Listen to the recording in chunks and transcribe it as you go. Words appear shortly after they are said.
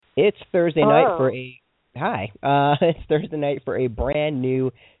It's Thursday night for Hello. it's Thursday night for a brand new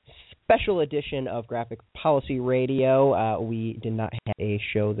special edition of Graphic Policy Radio. We did not have a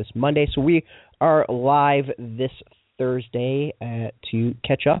show this Monday, so we are live this Thursday to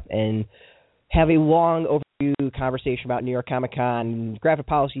catch up and have a long overview conversation about New York Comic Con. Graphic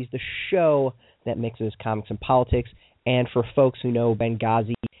Policy is the show that mixes comics and politics, and for folks who know,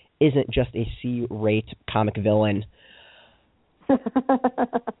 Benghazi isn't just a C-rate comic villain.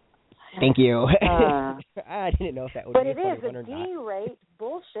 Thank you. I didn't know if that would but be a funny it one or is a not. D-rate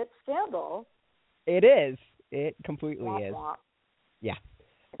bullshit scandal. It is. It completely Womp is. womp. Yeah.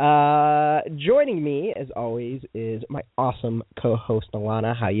 Joining me, as always, is my awesome co-host,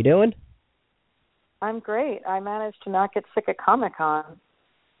 Alana. How you doing? I'm great. I managed to not get sick at Comic-Con.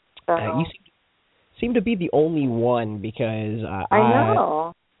 So. You seem to be the only one because I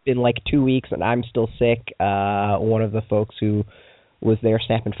know. It's been like 2 weeks and I'm still sick. One of the folks who was there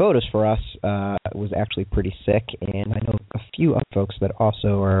snapping photos for us was actually pretty sick, and I know a few other folks that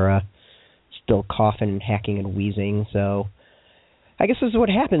also are still coughing, hacking, and wheezing. So I guess this is what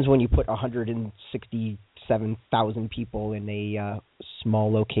happens when you put 167,000 people in a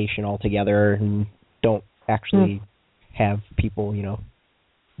small location all together and don't actually have people,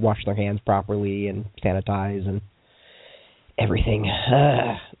 wash their hands properly and sanitize and everything.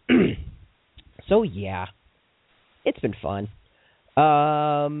 So yeah, it's been fun.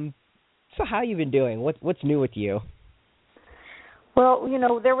 So how you been doing? What's new with you? Well,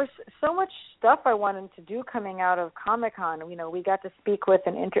 there was so much stuff I wanted to do coming out of Comic-Con. We got to speak with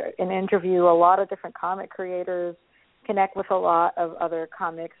and interview a lot of different comic creators, connect with a lot of other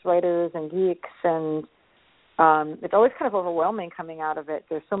comics writers and geeks, and it's always kind of overwhelming coming out of it.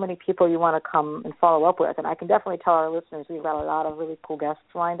 There's so many people you want to come and follow up with, and I can definitely tell our listeners we've got a lot of really cool guests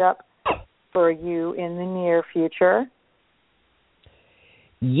lined up for you in the near future.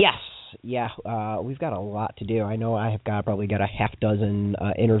 Yes, yeah, we've got a lot to do. I know I have probably got a half dozen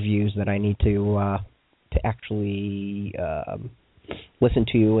interviews that I need to actually listen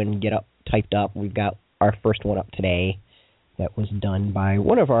to and get typed up. We've got our first one up today that was done by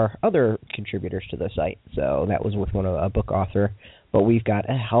one of our other contributors to the site. So that was with a book author. But we've got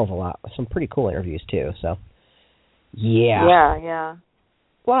a hell of a lot, some pretty cool interviews too. So yeah. Yeah.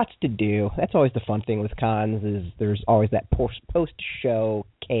 Lots to do. That's always the fun thing with cons is there's always that post-show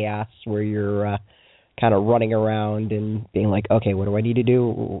chaos where you're kind of running around and being like, okay, what do I need to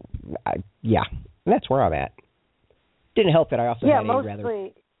do? That's where I'm at. Didn't help that I also had a rather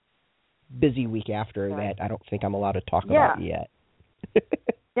busy week after that I don't think I'm allowed to talk about yet.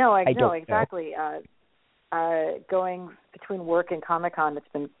 No, exactly. Going between work and Comic-Con, it's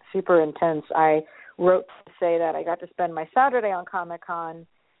been super intense. I wrote to say that I got to spend my Saturday on Comic-Con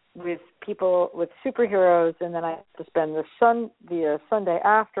with people with superheroes, and then I had to spend the Sunday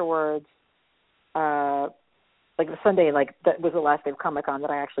afterwards, that was the last day of Comic-Con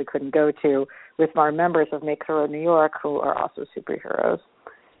that I actually couldn't go to, with our members of Make Thorough New York, who are also superheroes,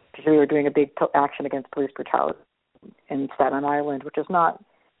 because we were doing a big action against police brutality in Staten Island, which is not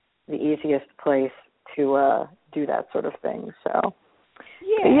the easiest place to do that sort of thing. So.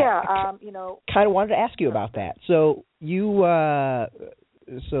 Kind of wanted to ask you about that. So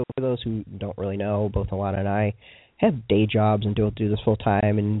so for those who don't really know, both Alana and I have day jobs and don't do this full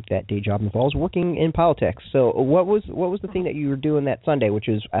time, and that day job involves working in politics. So what was the thing that you were doing that Sunday, which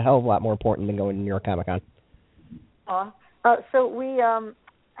is a hell of a lot more important than going to New York Comic Con? So we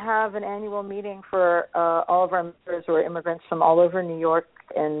have an annual meeting for all of our members who are immigrants from all over New York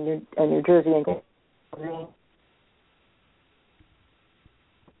and New Jersey and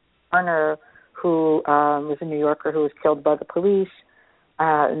Garner, who was a New Yorker who was killed by the police,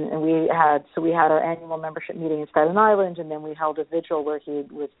 and we had our annual membership meeting in Staten Island, and then we held a vigil where he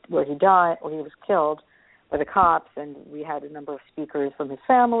was killed by the cops, and we had a number of speakers from his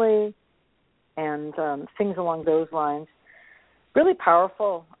family and things along those lines. Really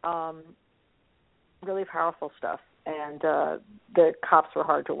powerful stuff, and the cops were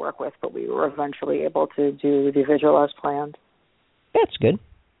hard to work with, but we were eventually able to do the vigil as planned. That's good.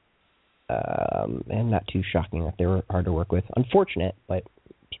 And not too shocking that they were hard to work with. Unfortunate, but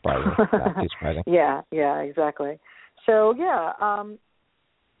surprising. Not too surprising. Yeah, exactly. So, I'm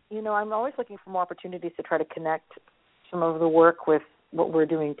always looking for more opportunities to try to connect some of the work with what we're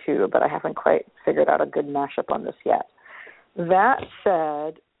doing too, but I haven't quite figured out a good mashup on this yet. That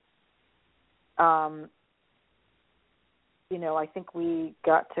said, I think we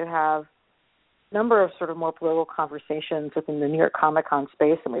got to have number of sort of more political conversations within the New York Comic Con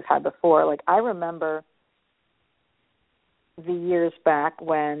space than we've had before. Like, I remember the years back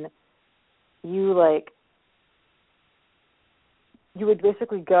when you, you would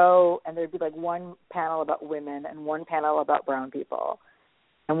basically go and there'd be like one panel about women and one panel about brown people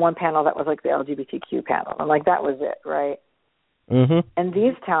and one panel that was like the LGBTQ panel. And like that was it, right? Mm-hmm. And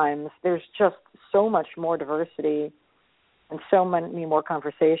these times there's just so much more diversity and so many more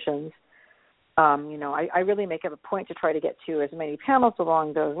conversations. I really make it a point to try to get to as many panels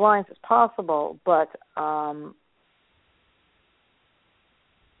along those lines as possible, but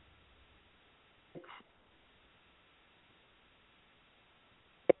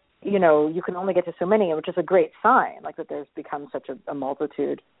you can only get to so many, which is a great sign, like that there's become such a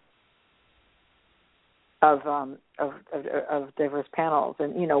multitude of diverse panels.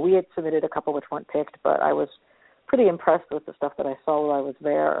 And, we had submitted a couple which weren't picked, but I was pretty impressed with the stuff that I saw while I was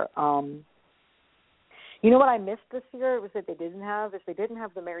there. What I missed this year was that they didn't have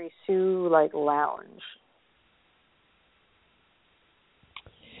the Mary Sue, lounge.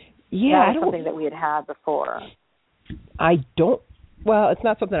 Yeah, that was something that we had before. Well, it's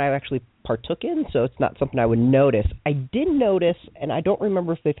not something I actually partook in, so it's not something I would notice. I did notice, and I don't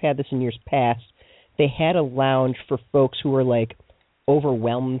remember if they've had this in years past, they had a lounge for folks who were,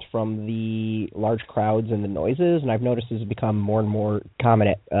 overwhelmed from the large crowds and the noises, and I've noticed this has become more and more common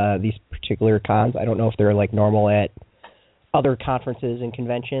at these particular cons. I don't know if they're, normal at other conferences and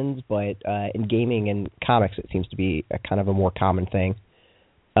conventions, but in gaming and comics it seems to be a kind of a more common thing.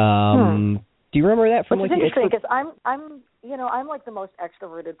 Do you remember that from Which is interesting because I'm like the most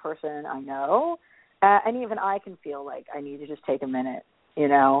extroverted person I know, and even I can feel like I need to just take a minute,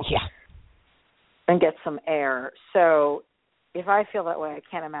 Yeah. and get some air. So if I feel that way, I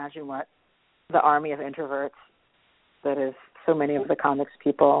can't imagine what the army of introverts that is so many of the comics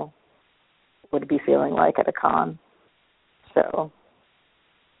people would be feeling like at a con. So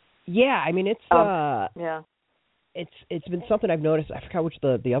yeah, I mean it's yeah. It's been something I've noticed. I forgot which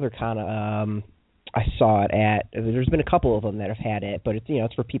the other con I saw it at. There's been a couple of them that have had it, but it's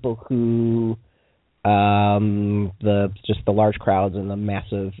it's for people who the large crowds and the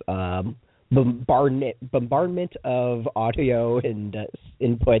massive bombardment of audio and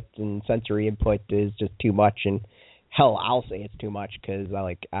input and sensory input is just too much. And hell, I'll say it's too much because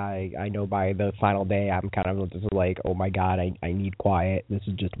I know by the final day I'm kind of just like, oh my god, I need quiet. This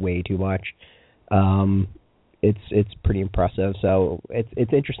is just way too much. It's pretty impressive. So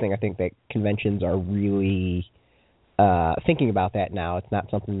it's interesting. I think that conventions are really thinking about that now. It's not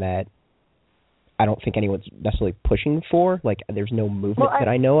something that I don't think anyone's necessarily pushing for. There's no movement that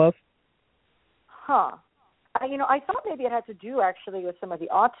I know of. Huh. I thought maybe it had to do actually with some of the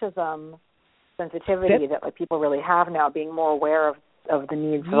autism sensitivity that people really have now, being more aware of the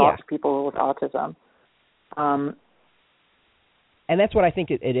needs of people with autism. And that's what I think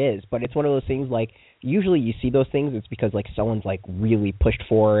it is, but it's one of those things usually you see those things, it's because someone's really pushed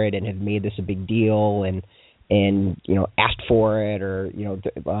for it and has made this a big deal and asked for it, or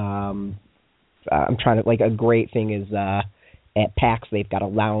I'm trying to a great thing is at PAX they've got a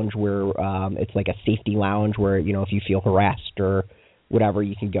lounge where it's a safety lounge where if you feel harassed or whatever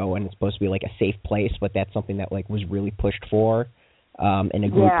you can go, and it's supposed to be a safe place, but that's something that was really pushed for. And a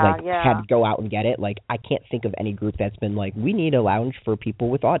group had to go out and get it. I can't think of any group that's been we need a lounge for people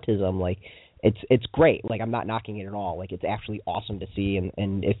with autism. It's great. I'm not knocking it at all. It's actually awesome to see,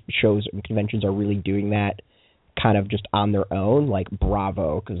 and if shows and conventions are really doing that kind of just on their own,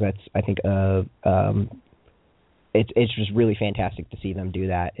 bravo, because that's I think it's just really fantastic to see them do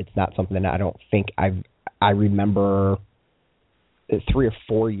that. It's not something that I don't think I remember 3 or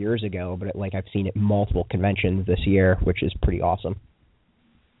 4 years ago, but I've seen it multiple conventions this year, which is pretty awesome.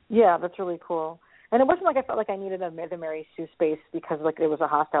 Yeah, that's really cool. And it wasn't I felt I needed the Mary Sue space because it was a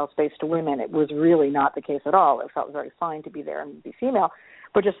hostile space to women. It was really not the case at all. It felt very fine to be there and be female,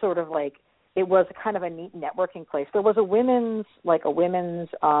 but just sort of it was kind of a neat networking place. There was a women's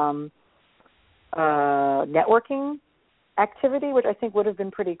networking activity, which I think would have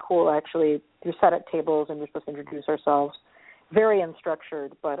been pretty cool actually. You sat at tables and we're supposed to introduce ourselves. Very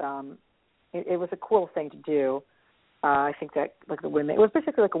unstructured, but it was a cool thing to do. I think that the women, it was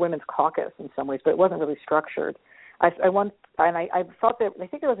basically a women's caucus in some ways, but it wasn't really structured. I thought that I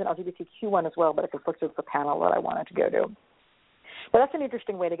think there was an LGBTQ one as well, but it conflicted with the panel that I wanted to go to. But that's an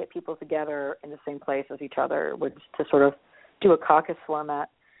interesting way to get people together in the same place as each other, was to sort of do a caucus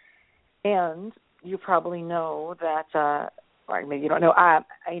format. And you probably know that, or maybe you don't know. I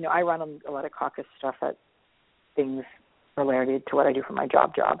run a lot of caucus stuff at things related to what I do for my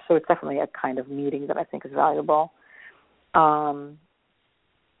job. So it's definitely a kind of meeting that I think is valuable. We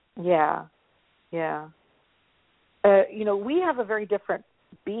have a very different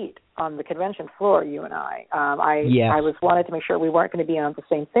beat on the convention floor, you and I. I wanted to make sure we weren't going to be on the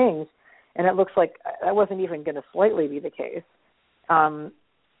same things, and it looks like that wasn't even going to slightly be the case. Do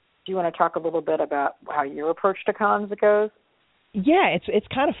you want to talk a little bit about how your approach to cons goes? Yeah, it's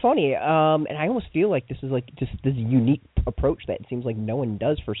kind of funny, and I almost feel like this is like just this unique approach that it seems like no one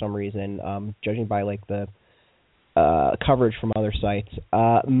does for some reason, judging by like the coverage from other sites.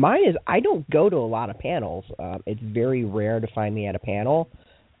 Mine is I don't go to a lot of panels. It's very rare to find me at a panel.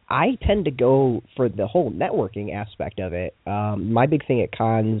 I tend to go for the whole networking aspect of it. My big thing at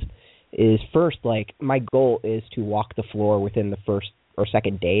cons is first, like, my goal is to walk the floor within the first or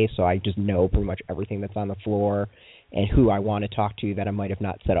second day, so I just know pretty much everything that's on the floor and who I want to talk to that I might have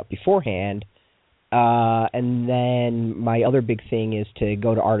not set up beforehand. And then my other big thing is to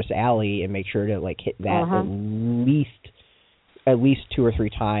go to Artist Alley and make sure to like hit that at least 2 or 3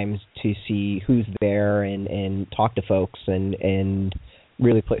 times to see who's there and talk to folks and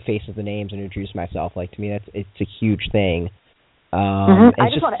really put faces to names and introduce myself. Like, to me, it's a huge thing. I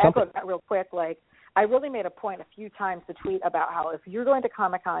just want to echo that real quick. Like, I really made a point a few times to tweet about how if you're going to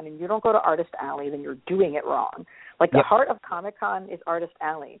Comic-Con and you don't go to Artist Alley, then you're doing it wrong. Like, the heart of Comic-Con is Artist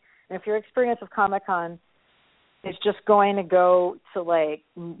Alley. And if your experience of Comic-Con is just going to go to, like,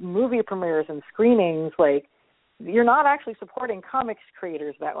 movie premieres and screenings, like, you're not actually supporting comics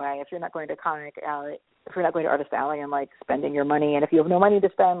creators that way if you're not going to Comic Alley, if you're not going to Artist Alley and, like, spending your money. And if you have no money to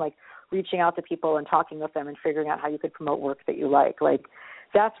spend, like, reaching out to people and talking with them and figuring out how you could promote work that you like. Like,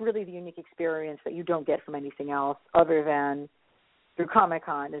 that's really the unique experience that you don't get from anything else other than through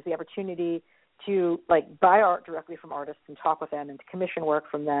Comic-Con, is the opportunity to, like, buy art directly from artists and talk with them and to commission work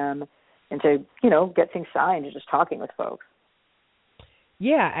from them and to, you know, get things signed and just talking with folks.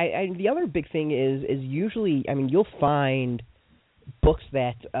 Yeah, I the other big thing is usually, I mean, you'll find books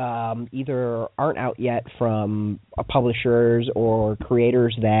that either aren't out yet from publishers or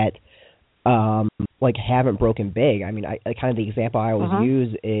creators that like haven't broken big. I mean, I kind of the example I always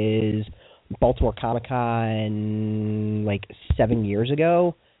use is Baltimore Comic-Con like 7 years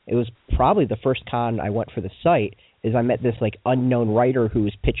ago. It was probably the first con I went for the site. Is I met this like unknown writer who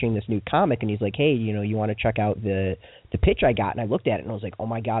was pitching this new comic, and he's like, "Hey, you know, you want to check out the pitch I got?" And I looked at it and I was like, "Oh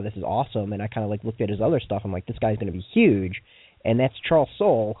my God, this is awesome!" And I kind of like looked at his other stuff. I'm like, "This guy's going to be huge." And that's Charles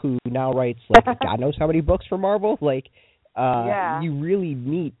Soule, who now writes like God knows how many books for Marvel. Like, you really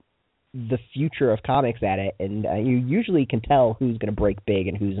meet the future of comics at it, and you usually can tell who's going to break big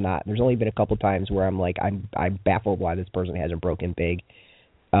and who's not. There's only been a couple times where I'm like, I'm baffled why this person hasn't broken big.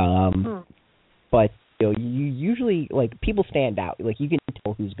 But you know, you usually, like, people stand out. Like, you can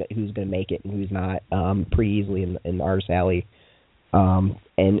tell who's going to make it and who's not pretty easily in the Artist Alley. And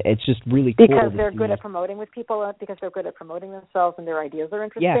it's just really cool because they're good at promoting with people, because they're good at promoting themselves and their ideas are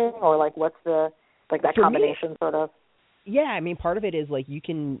interesting, or like what's the like that combination sort of. Yeah, I mean, part of it is like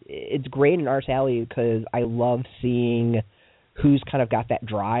it's great in Artist Alley because I love seeing who's kind of got that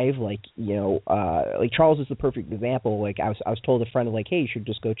drive. Like, you know, like Charles is the perfect example. Like, I was told a friend, like, hey, you should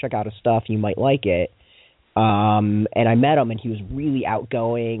just go check out his stuff, you might like it. And I met him, and he was really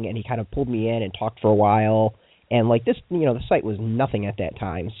outgoing, and he kind of pulled me in and talked for a while. And, like, this, you know, the site was nothing at that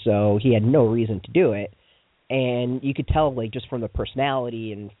time, so he had no reason to do it. And you could tell, like, just from the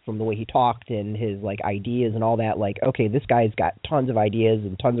personality and from the way he talked and his, like, ideas and all that, like, okay, this guy's got tons of ideas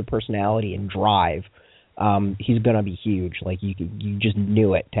and tons of personality and drive. He's going to be huge. Like, you just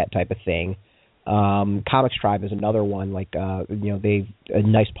knew it, that type of thing. Comics Tribe is another one. Like, you know, they've a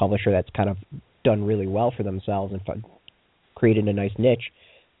nice publisher that's kind of done really well for themselves and created a nice niche.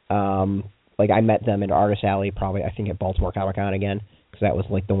 Like, I met them in Artist Alley, probably, I think, at Baltimore Comic-Con again, because that was,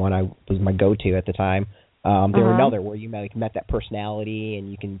 like, the one was my go-to at the time. There were another where you met that personality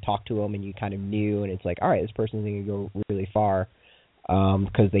and you can talk to them and you kind of knew, and it's like, all right, this person's going to go really far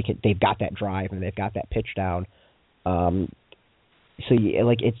because they've got that drive and they've got that pitch down. So,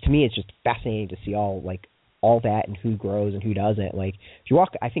 like, to me, it's just fascinating to see all that and who grows and who doesn't. Like, if you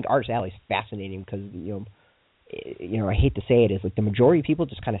walk, I think Artist Alley is fascinating because, you know, I hate to say it, is like the majority of people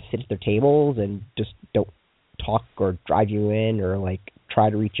just kind of sit at their tables and just don't talk or drive you in or like try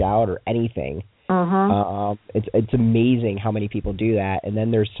to reach out or anything. It's amazing how many people do that. And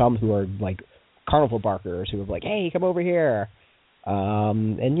then there's some who are like carnival barkers who are like, hey, come over here.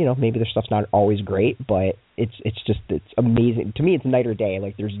 And, you know, maybe their stuff's not always great, but it's amazing. To me, it's night or day.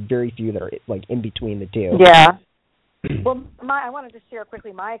 Like, there's very few that are like in between the two. Yeah. Well, I wanted to share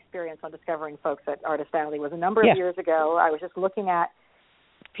quickly my experience on discovering folks at Artist Alley was a number of years ago. I was just looking at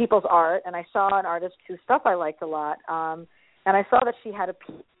people's art, and I saw an artist whose stuff I liked a lot, and I saw that she had a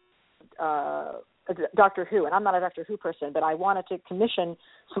piece Doctor Who, and I'm not a Doctor Who person, but I wanted to commission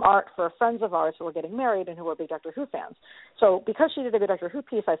some art for friends of ours who were getting married and who were big Doctor Who fans. So because she did a good Doctor Who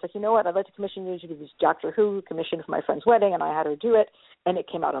piece, I said, you know what, I'd like to commission you to do this Doctor Who commission for my friend's wedding, and I had her do it, and it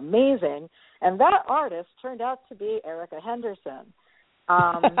came out amazing. And that artist turned out to be Erica Henderson.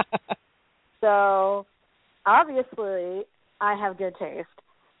 So obviously I have good taste.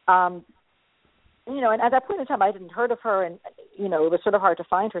 You know, and at that point in time, I hadn't heard of her, and, you know, it was sort of hard to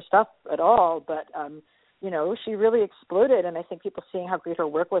find her stuff at all. But, you know, she really exploded, and I think people seeing how great her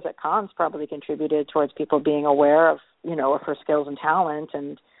work was at cons probably contributed towards people being aware of, you know, of her skills and talent.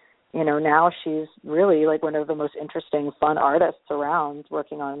 And, you know, now she's really like one of the most interesting, fun artists around,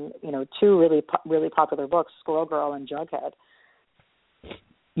 working on, you know, two really popular books, Squirrel Girl and Jughead.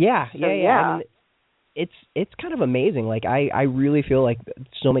 Yeah. And it's kind of amazing. Like, I really feel like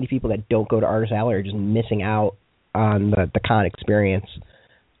so many people that don't go to Artist Alley are just missing out on the con experience.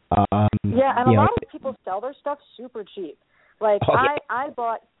 Yeah, and a lot of people sell their stuff super cheap. Like, I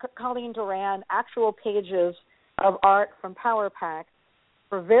bought Colleen Doran actual pages of art from Power Pack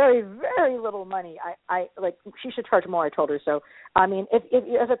for very, very little money. I like, she should charge more, I told her so. I mean,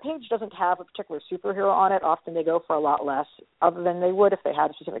 if a page doesn't have a particular superhero on it, often they go for a lot less other than they would if they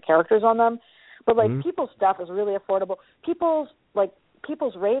had specific characters on them. But, like, people's stuff is really affordable. People's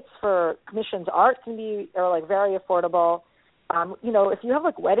rates for commissions art are like very affordable. You know, if you have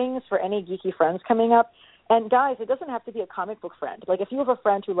like weddings for any geeky friends coming up, and guys, it doesn't have to be a comic book friend. Like, if you have a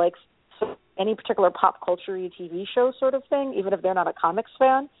friend who likes any particular pop culture-y TV show sort of thing, even if they're not a comics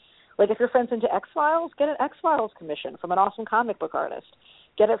fan, like if your friend's into X-Files, get an X-Files commission from an awesome comic book artist.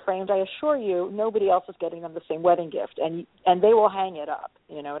 Get it framed. I assure you, nobody else is getting them the same wedding gift, and they will hang it up.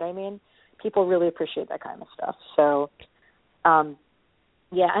 You know what I mean? People really appreciate that kind of stuff. So,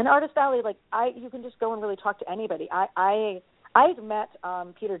 yeah, and Artist Alley, like, you can just go and really talk to anybody. I'd met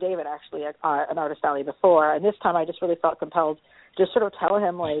Peter David, actually, at an Artist Alley before, and this time I just really felt compelled to just sort of tell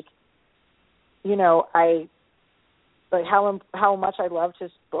him, like, you know, how much I loved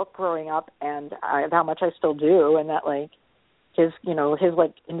his book growing up, and how much I still do, and that, like, his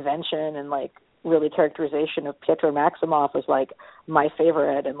like invention and like really characterization of Pietro Maximoff was like my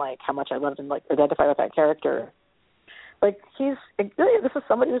favorite, and like how much I loved and like identify with that character. Like, this is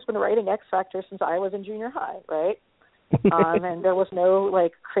somebody who's been writing X Factor since I was in junior high, right? And there was no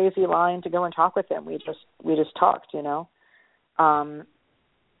like crazy line to go and talk with him. We just talked, you know. And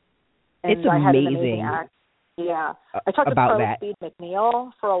it's I amazing. had an amazing act. Yeah, I talked about to Carly that. Speed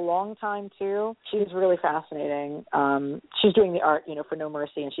McNeil for a long time too. She's really fascinating. She's doing the art, you know, for No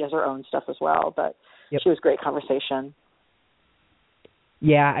Mercy, and she has her own stuff as well. But she was great conversation.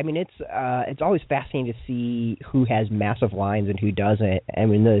 Yeah, I mean, it's always fascinating to see who has massive lines and who doesn't. I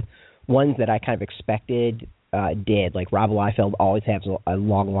mean, the ones that I kind of expected did, like Rob Liefeld always has a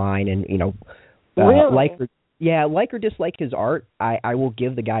long line, and you know, really? like or dislike his art, I will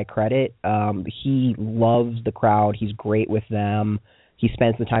give the guy credit. He loves the crowd. He's great with them. He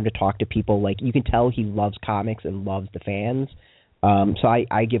spends the time to talk to people. Like, you can tell he loves comics and loves the fans. So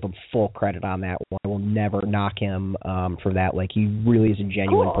I give him full credit on that one. I will never knock him for that. Like, he really is a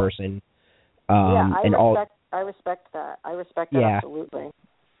genuine person. I respect that. I respect that absolutely.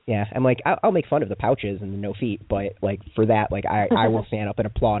 Yeah, I'm like, I'll make fun of the pouches and the no feet, but like for that, like I will stand up and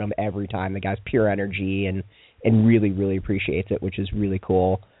applaud him every time. The guy's pure energy and really, really appreciates it, which is really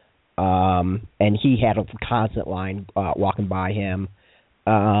cool. And he had a constant line walking by him.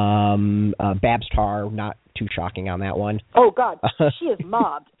 Babs Tarr, not too shocking on that one. Oh God, she is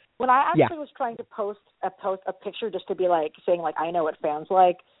mobbed. When I actually was trying to post a picture just to be like saying like I know what fans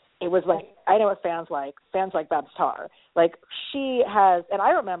like, it was like I know what fans like Babs Tarr. Like, she has, and I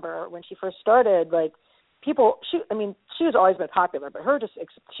remember when she first started, like people, she was always been popular, but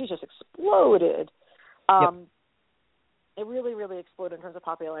she just exploded. It really, really exploded in terms of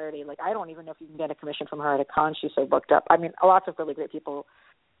popularity. Like, I don't even know if you can get a commission from her at a con. She's so booked up. I mean, lots of really great people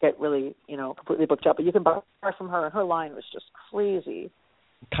get really, you know, completely booked up, but you can buy from her, and her line was just crazy.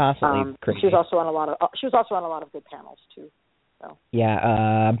 Constantly crazy. She was also on a lot of good panels too. So.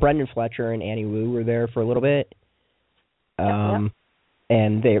 Yeah, Brendan Fletcher and Annie Wu were there for a little bit.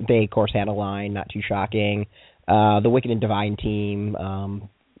 And they of course had a line, not too shocking. The Wicked and Divine team.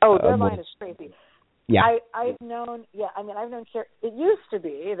 Their line is crazy. Yeah. I've known Kieran. It used to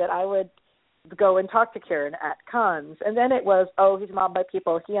be that I would go and talk to Kieran at cons, and then it was, he's mobbed by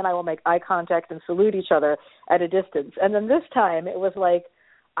people. He and I will make eye contact and salute each other at a distance. And then this time it was like,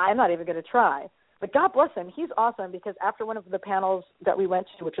 I'm not even going to try. But God bless him, he's awesome, because after one of the panels that we went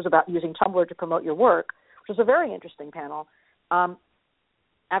to, which was about using Tumblr to promote your work, which was a very interesting panel,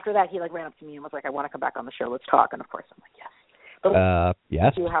 after that he like ran up to me and was like, I want to come back on the show, let's talk. And of course I'm like, yes.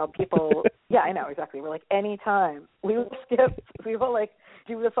 Yes. To how people, yeah, I know, exactly. We're like, anytime. We will skip, we will, like,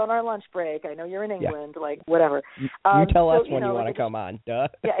 do this on our lunch break. I know you're in England, like, whatever. You tell us when you want to come on, duh.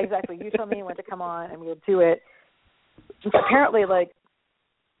 Yeah, exactly. You tell me when to come on, and we'll do it. Apparently, like,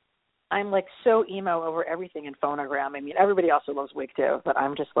 I'm, like, so emo over everything in Phonogram. I mean, everybody also loves Wig, too, but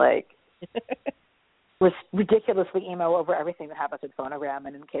I'm just, like, was ridiculously emo over everything that happens in Phonogram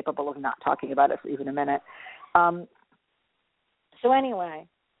and incapable of not talking about it for even a minute. So anyway,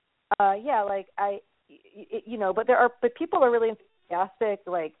 yeah, like, but people are really enthusiastic.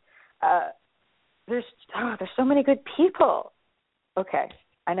 Like, there's so many good people. Okay,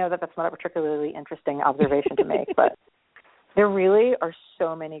 I know that's not a particularly interesting observation to make, but there really are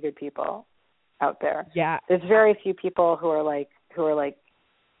so many good people out there. Yeah, there's very few people who are like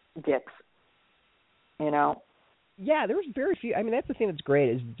dicks. You know. Yeah, there's very few. I mean, that's the thing that's great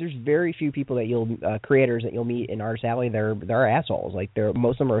is there's very few people that you'll creators that you'll meet in Artist Alley. They're assholes. Like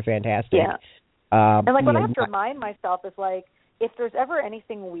most of them are fantastic. Yeah. And like what I have to remind myself is like if there's ever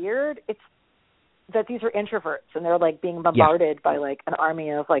anything weird, it's that these are introverts and they're like being bombarded by like an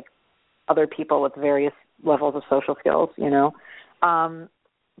army of like other people with various levels of social skills. You know.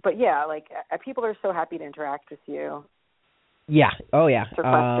 But yeah, like people are so happy to interact with you. Yeah. Oh yeah. Answer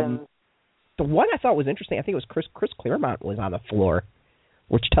questions. The one I thought was interesting, I think it was Chris Claremont was on the floor,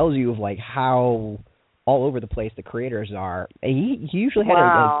 which tells you of like how all over the place the creators are. And he usually had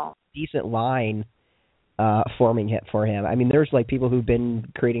a decent line forming it for him. I mean, there's like people who've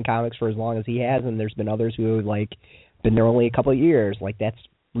been creating comics for as long as he has, and there's been others who have like been there only a couple of years. Like that's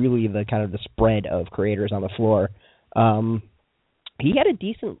really the kind of the spread of creators on the floor. He had a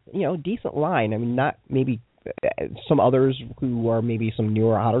decent line. I mean, not maybe some others who are maybe some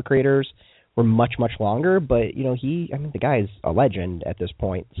newer, hotter creators were much longer, but the guy is a legend at this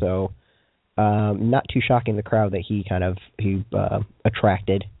point, so not too shocking the crowd that he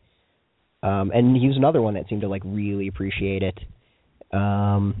attracted, and he was another one that seemed to like really appreciate it,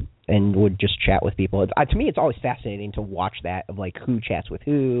 and would just chat with people. To me, it's always fascinating to watch that of like who chats with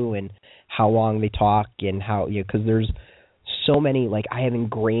who and how long they talk and how because there's so many like I have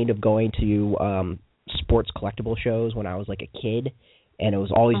ingrained of going to sports collectible shows when I was like a kid. And it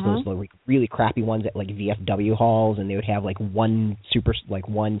was always those like, really crappy ones at like VFW halls, and they would have like one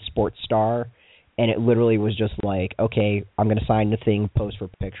sports star, and it literally was just like, okay, I'm going to sign the thing, pose for a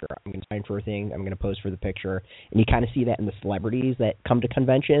picture. I'm going to sign for a thing, I'm going to pose for the picture. And you kind of see that in the celebrities that come to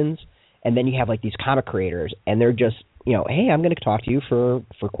conventions, and then you have like these comic creators, and they're just, hey, I'm going to talk to you for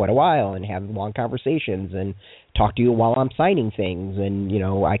quite a while and have long conversations and talk to you while I'm signing things, and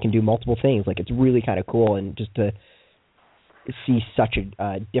I can do multiple things. Like it's really kind of cool, and just to see such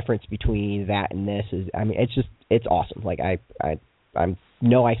a difference between that and this is, I mean, it's awesome. Like I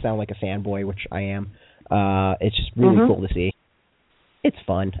know I sound like a fanboy, which I am. It's just really cool to see. It's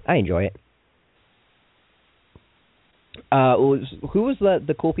fun. I enjoy it. Who was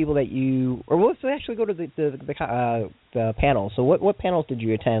the cool people that you, or let's actually go to the panels. So what panels did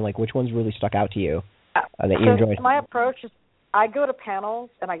you attend? Like which ones really stuck out to you that you enjoyed? My approach is I go to panels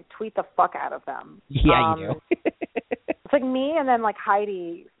and I tweet the fuck out of them. Yeah, you do. It's like me and then like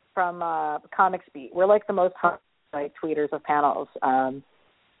Heidi from Comics Beat. We're like the most like tweeters of panels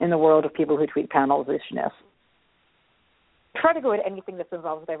in the world of people who tweet panels-ishness. Try to go to anything that's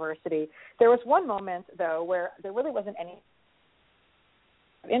involved with diversity. There was one moment, though, where there really wasn't any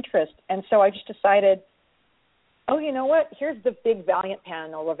interest, and so I just decided, oh, you know what? Here's the big Valiant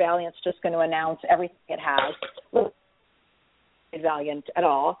panel where Valiant's just going to announce everything it has. Look, Valiant at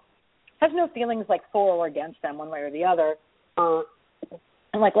all. Has no feelings like for or against them one way or the other.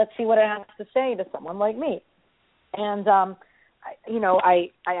 And like, let's see what it has to say to someone like me. And,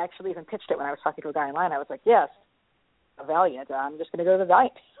 I actually even pitched it when I was talking to a guy in line. I was like, yes, Valiant. I'm just going to go to the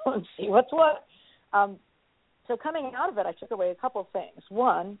Valiant and see what's what. So coming out of it, I took away a couple of things.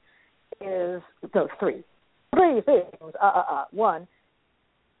 One is, three things. One,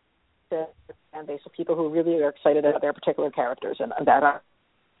 the fan base of people who really are excited about their particular characters and that are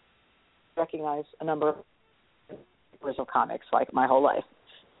recognize a number of original comics like my whole life.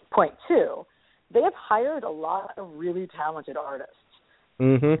 Point two, they have hired a lot of really talented artists.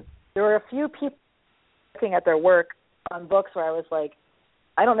 Mm-hmm. There were a few people looking at their work on books where I was like,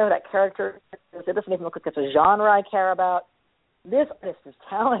 I don't know who that character is. It doesn't even look like it's a genre I care about. This artist is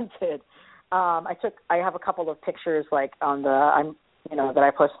talented. I have a couple of pictures like on that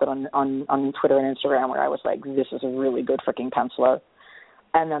I posted on Twitter and Instagram where I was like, this is a really good freaking penciler.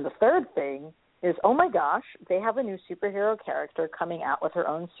 And then the third thing is, oh my gosh, they have a new superhero character coming out with her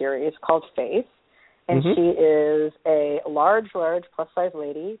own series called Faith. And she is a large plus-size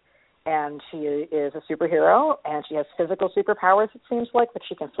lady. and she is a superhero, and she has physical superpowers, it seems like, that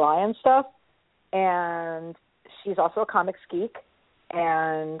she can fly and stuff. And she's also a comics geek,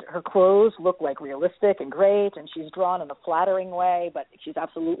 and her clothes look like realistic and great, and she's drawn in a flattering way, but she's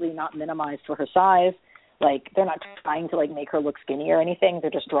absolutely not minimized for her size. Like, they're not trying to, like, make her look skinny or anything.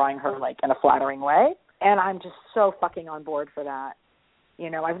 They're just drawing her, like, in a flattering way. And I'm just so fucking on board for that. You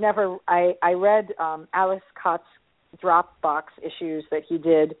know, I read Alex Cott's Dropbox issues that he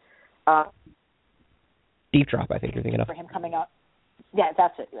did. Deep Drop, I think you're thinking of. For him coming out. Yeah,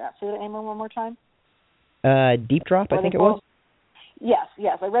 that's it. Yeah. Say the name one more time. Deep Drop, I think it was. Yes.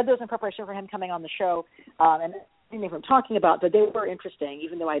 I read those in preparation for him coming on the show, and I didn't even talking about, but they were interesting,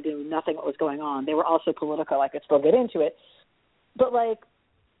 even though I knew nothing what was going on. They were also political. I could still get into it. But, like,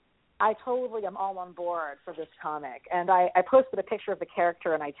 I totally am all on board for this comic. And I posted a picture of the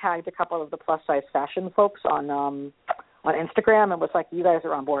character, and I tagged a couple of the plus-size fashion folks on Instagram and was like, you guys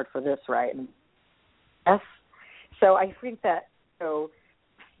are on board for this, right? And yes. So I think that,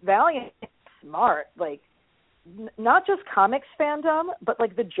 Valiant is smart, like, not just comics fandom, but,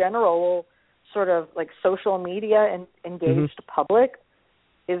 like, the general sort of, like, social media and engaged public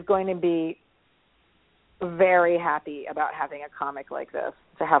is going to be very happy about having a comic like this,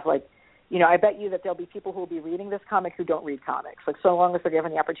 to have, like, you know, I bet you that there'll be people who will be reading this comic who don't read comics, like, so long as they're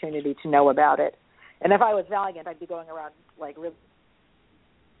given the opportunity to know about it. And if I was Valiant, I'd be going around, like, really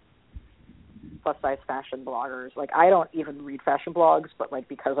plus-size fashion bloggers. Like, I don't even read fashion blogs, but, like,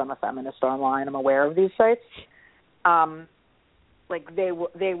 because I'm a feminist online, I'm aware of these sites. Like, they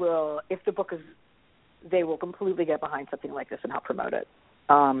will, if the book is, they will completely get behind something like this and help promote it.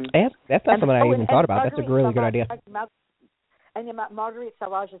 That's not something I even thought about. That's a really good idea. And Marguerite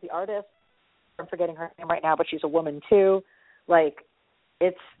Salage is the artist. I'm forgetting her name right now, but she's a woman too. Like,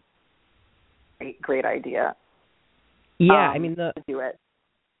 it's a great idea. Yeah, I mean, to do it.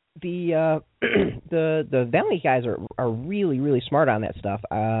 The Valley guys are really, really smart on that stuff.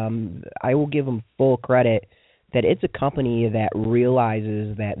 I will give them full credit that it's a company that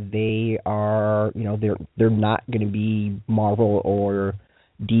realizes that they are, you know, they're not going to be Marvel or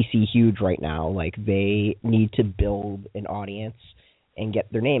DC huge right now. Like, they need to build an audience and get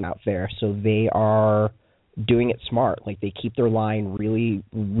their name out there. So they are doing it smart. Like, they keep their line really,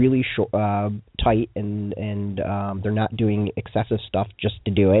 really short, tight, and they're not doing excessive stuff just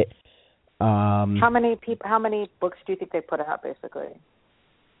to do it. How many books do you think they put out, basically?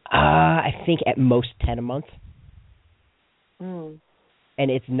 I think at most 10 a month. And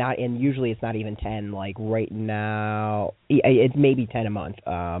it's not, and usually it's not even 10. Like, right now, it's maybe 10 a month.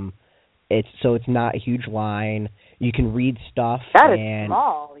 It's not a huge line. You can read stuff. That is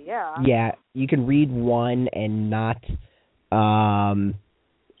small, yeah. Yeah, you can read one and not, and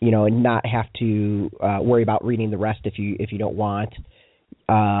not have to worry about reading the rest if you don't want.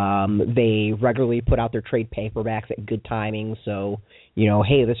 They regularly put out their trade paperbacks at good timing. So,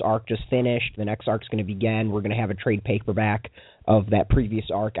 hey, this arc just finished. The next arc's going to begin. We're going to have a trade paperback of that previous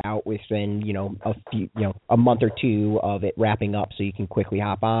arc out within, a month or two of it wrapping up, so you can quickly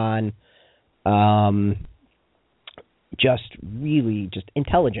hop on. Just really just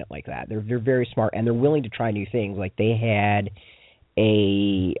intelligent like that. They're very smart, and they're willing to try new things. Like, they had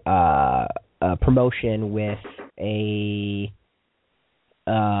a promotion with a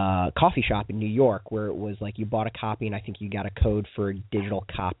coffee shop in New York where it was like you bought a copy and I think you got a code for a digital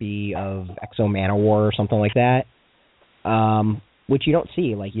copy of Exo Manowar or something like that, which you don't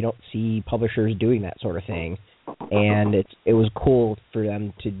see. Like, you don't see publishers doing that sort of thing, and it was cool for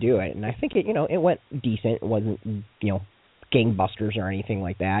them to do it. And I think it went decent. It wasn't gangbusters or anything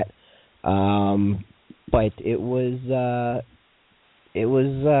like that, but it was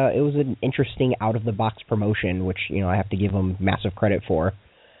an interesting out-of-the-box promotion, which, I have to give them massive credit for.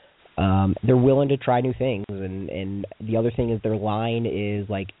 They're willing to try new things, and the other thing is their line is,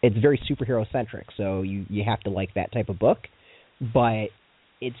 like, it's very superhero-centric, so you have to like that type of book, but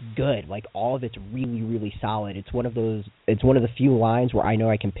it's good. Like, all of it's really, really solid. It's one of the few lines where I know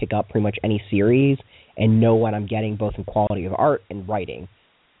I can pick up pretty much any series and know what I'm getting, both in quality of art and writing.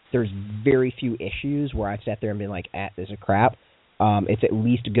 There's very few issues where I've sat there and been like, this is crap. It's at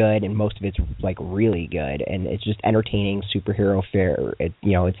least good, and most of it's, like, really good, and it's just entertaining superhero fare.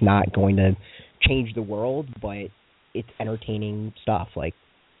 It's not going to change the world, but it's entertaining stuff. Like,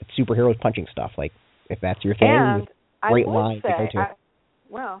 it's superheroes punching stuff. Like, if that's your thing, and great line to go to.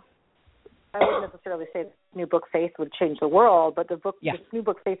 I wouldn't necessarily say this new book Faith would change the world, but this new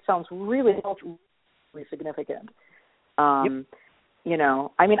book Faith sounds really, really significant. Yep.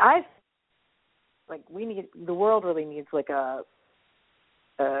 The world really needs, like,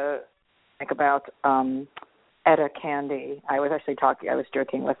 think about Etta Candy. I was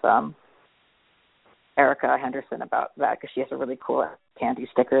joking with Erica Henderson about that because she has a really cool candy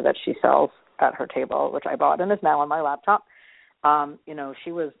sticker that she sells at her table, which I bought and is now on my laptop.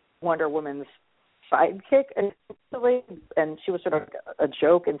 She was Wonder Woman's sidekick initially, and she was sort of a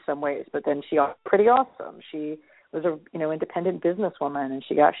joke in some ways, but then she was pretty awesome. She was a independent businesswoman, and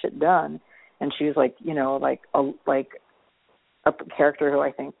she got shit done. And she was like a character who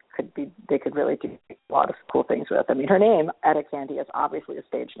I think they could really do a lot of cool things with. I mean, her name Etta Candy is obviously a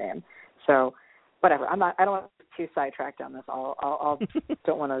stage name, so whatever. I don't want to be too sidetracked on this. I'll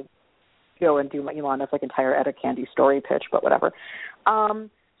don't want to go and do Elon's like entire Etta Candy story pitch, but whatever.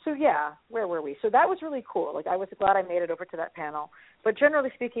 So yeah, where were we? So that was really cool. Like I was glad I made it over to that panel. But generally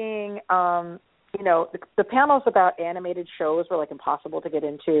speaking, the panels about animated shows were like impossible to get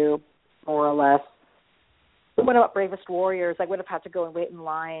into, more or less. The one about Bravest Warriors, I would have had to go and wait in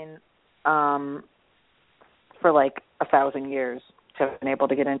line for like 1,000 years to have been able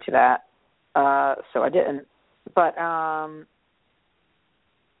to get into that. So I didn't. But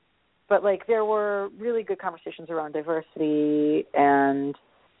like there were really good conversations around diversity, and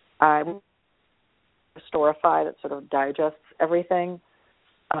I Storify that sort of digests everything.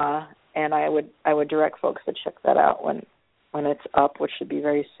 And I would direct folks to check that out when it's up, which should be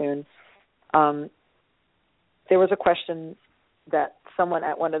very soon. There was a question that someone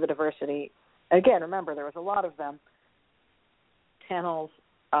at one of the diversity, again, remember there was a lot of them, panels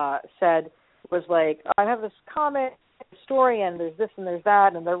said, was like, I have this comic story and there's this and there's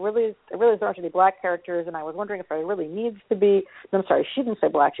that, and there really aren't any black characters, and I was wondering if there really needs to be. I'm sorry, she didn't say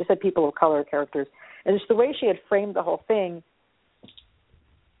black, she said people of color characters. And just the way she had framed the whole thing,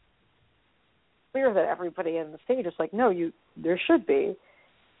 clear that everybody in the stage is like, no, there should be.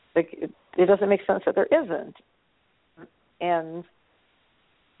 Like it doesn't make sense that there isn't. And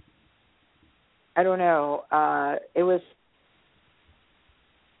I don't know. It was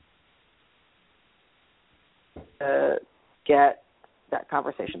get that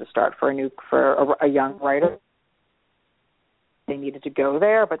conversation to start for a young writer. They needed to go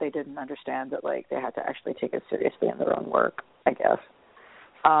there, but they didn't understand that like they had to actually take it seriously in their own work, I guess.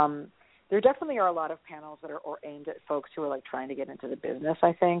 There definitely are a lot of panels that are aimed at folks who are like trying to get into the business,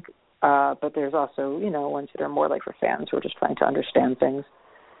 I think. But there's also, ones that are more like for fans who are just trying to understand things.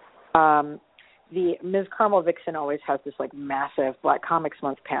 The Ms. Carmel Vixen always has this like massive Black Comics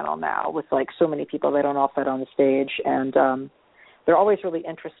Month panel now with like so many people that don't all fit on the stage, and they're always really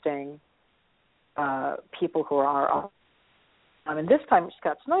interesting people who are on. And this time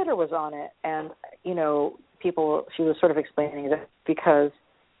Scott Snyder was on it, and she was sort of explaining that because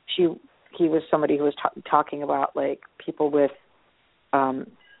he was somebody who was talking about like people with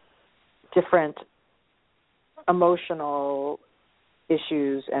different emotional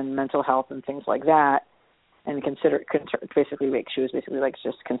issues and mental health and things like that, and basically she was basically like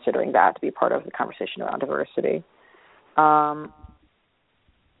just considering that to be part of the conversation around diversity. And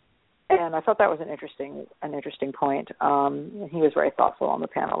I thought that was an interesting point. He was very thoughtful on the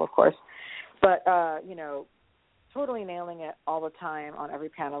panel, of course, but totally nailing it all the time on every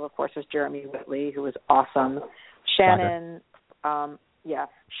panel, of course, was Jeremy Whitley, who was awesome. Shannon,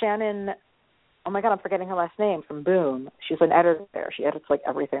 Shannon, oh my God, I'm forgetting her last name, from Boom. She's an editor there. She edits like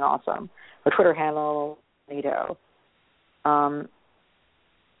everything awesome. Her Twitter handle, Nito. I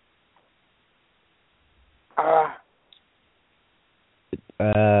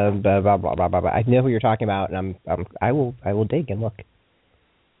know who you're talking about, and I will dig and look.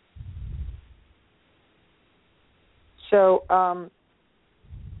 So,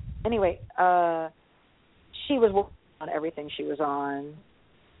 anyway, she was on everything she was on.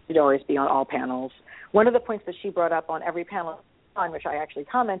 She'd always be on all panels. One of the points that she brought up on every panel on which I actually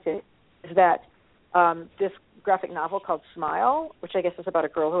commented is that this graphic novel called Smile, which I guess is about a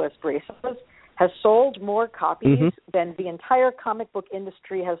girl who has braces, has sold more copies than the entire comic book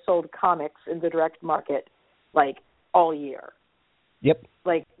industry has sold comics in the direct market, like, all year. Yep.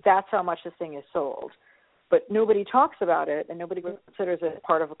 Like, that's how much this thing is sold. But nobody talks about it, and nobody considers it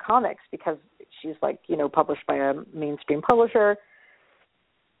part of a comics because she's, like, published by a mainstream publisher,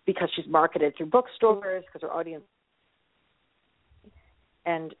 because she's marketed through bookstores, because her audience,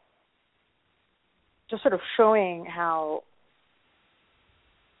 and just sort of showing how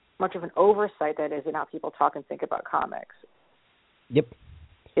much of an oversight that is in how people talk and think about comics. Yep.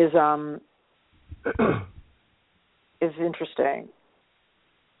 Is interesting.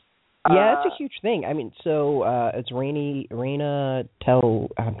 Yeah, it's a huge thing. I mean, so it's Raina Tell.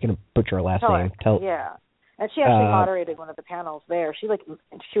 I'm going to butcher her last name. Yeah, and she actually moderated one of the panels there. She was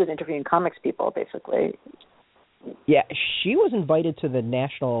interviewing comics people, basically. Yeah, she was invited to the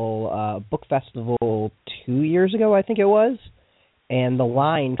National Book Festival 2 years ago, I think it was, and the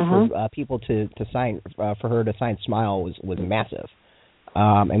line for people to sign for her to sign Smile was massive.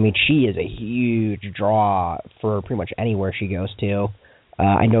 I mean, she is a huge draw for pretty much anywhere she goes to.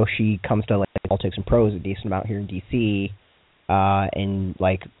 I know she comes to like Politics and Prose a decent amount here in DC, and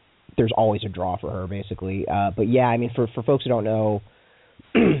like there's always a draw for her basically. But yeah, I mean, for folks who don't know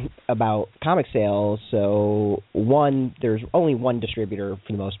about comic sales, so there's only one distributor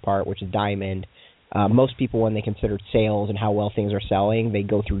for the most part, which is Diamond. Most people, when they consider sales and how well things are selling, they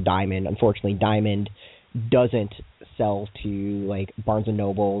go through Diamond. Unfortunately, Diamond doesn't sell to like Barnes and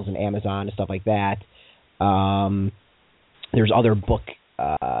Nobles and Amazon and stuff like that. There's other book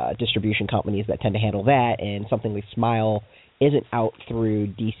distribution companies that tend to handle that, and something like Smile isn't out through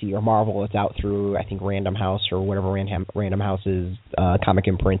DC or Marvel. It's out through, I think, Random House or whatever Random House's comic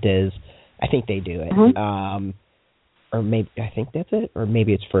imprint is. I think they do it. Or maybe I think that's it, or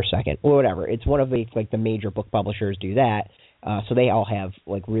maybe it's First Second, or whatever. It's one of the like the major book publishers do that. So they all have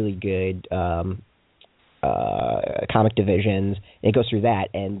like really good comic divisions. And it goes through that,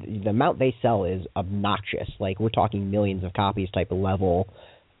 and the amount they sell is obnoxious. Like we're talking millions of copies type of level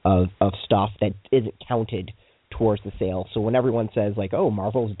of stuff that isn't counted towards the sale. So when everyone says like, "Oh,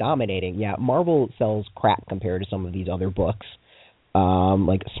 Marvel's dominating," yeah, Marvel sells crap compared to some of these other books.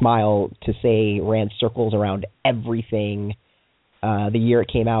 Like Smile, to say ran circles around everything the year it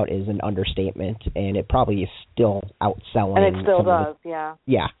came out is an understatement, and it probably is still outselling. And it still does, yeah.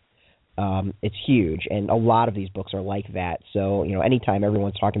 Yeah. It's huge, and a lot of these books are like that. So, you know, anytime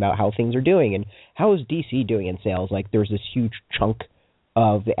everyone's talking about how things are doing and how is DC doing in sales, like there's this huge chunk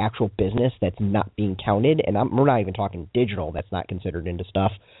of the actual business that's not being counted, and we're not even talking digital that's not considered into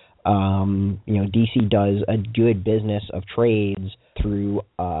stuff. You know, DC does a good business of trades through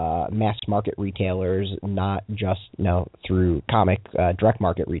mass market retailers, not just through comic direct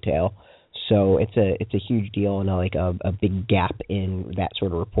market retail. So it's a huge deal and a big gap in that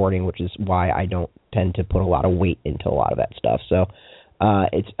sort of reporting, which is why I don't tend to put a lot of weight into a lot of that stuff. So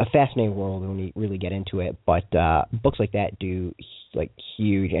it's a fascinating world when you really get into it. But books like that do like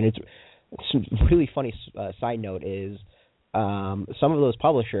huge, and it's really funny. Side note is some of those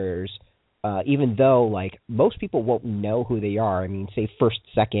publishers, even though like most people won't know who they are. I mean, say First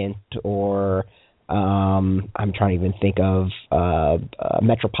Second or I'm trying to even think of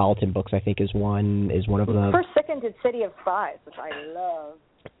Metropolitan Books. I think is one of them. First Second did City of Spies, which I love.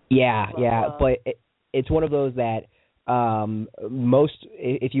 Yeah, but it's one of those that most,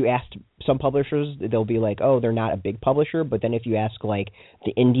 if you ask some publishers, they'll be like, oh, they're not a big publisher. But then if you ask like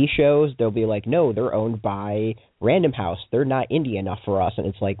the indie shows, they'll be like, no, they're owned by Random House. They're not indie enough for us. And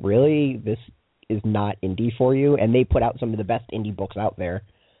it's like, really, this is not indie for you? And they put out some of the best indie books out there,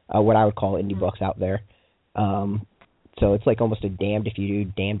 what I would call indie books out there. So it's like almost a damned if you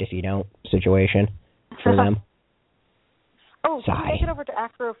do, damned if you don't situation for them. Oh, did you make it over to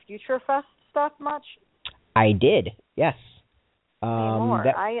Afro Future Fest stuff much? I did, yes. More.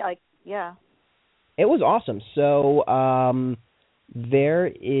 It was awesome. So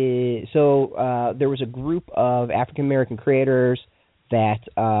there was a group of African American creators that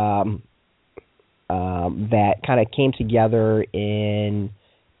that kind of came together in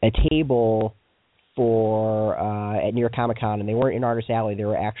a table for at New York Comic Con, and they weren't in Artist Alley. They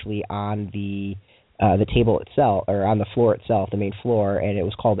were actually on the table itself, or on the floor itself, the main floor, and it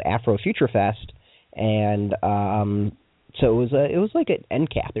was called Afro Future Fest. And so it was like an end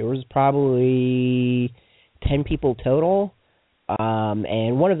cap. There was probably 10 people total.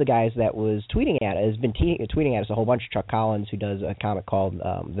 And one of the guys that was tweeting at it has been tweeting at us a whole bunch. Chuck Collins, who does a comic called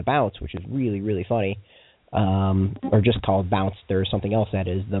The Bounce, which is really, really funny. Or just called Bounce. There's something else that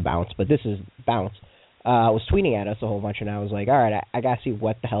is The Bounce, but this is Bounce. Was tweeting at us a whole bunch, and I was like, all right, I got to see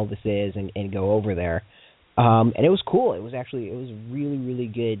what the hell this is and go over there. And it was cool. It was really, really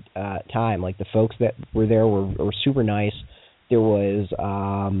good time. Like the folks that were there were super nice. There was,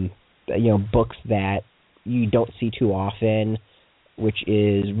 books that you don't see too often, which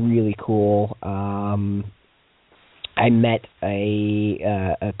is really cool. I met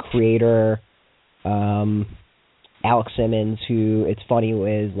a creator, Alex Simmons, who it's funny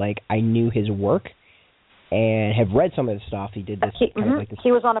was like I knew his work and have read some of the stuff. He did this.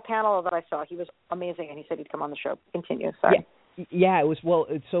 He was on a panel that I saw. He was amazing, and he said he'd come on the show. Continue. Sorry. Yeah, it was so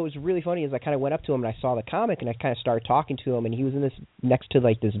it was really funny as I kind of went up to him and I saw the comic and I kind of started talking to him, and he was in this next to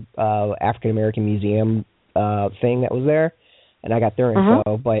like this African American museum thing that was there, and I got their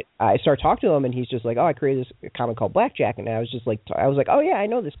info. But I started talking to him, and he's just like, "Oh, I created this comic called Blackjack," and I was like, "Oh yeah, I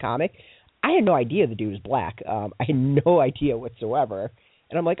know this comic." I had no idea the dude was black. I had no idea whatsoever.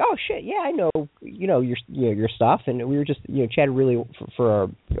 And I'm like, oh shit, yeah, I know, your stuff, and we were just, chatted really for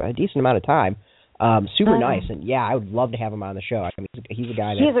a decent amount of time. Super nice, and yeah, I would love to have him on the show. I mean, he's a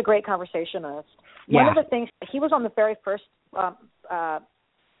guy that... He's a great conversationist. Yeah. One of the things, he was on the very first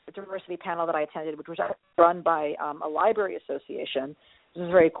diversity panel that I attended, which was run by a library association. This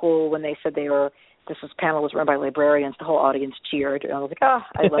was very cool when they said this panel was run by librarians. The whole audience cheered. And I was like,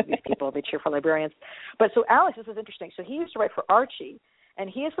 I love these people. They cheer for librarians. But so Alex, this is interesting. So he used to write for Archie, and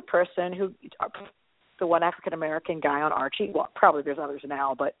he is the person who, the one African-American guy on Archie. Well, probably there's others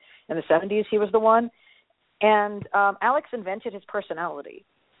now, but in the 70s he was the one. And Alex invented his personality.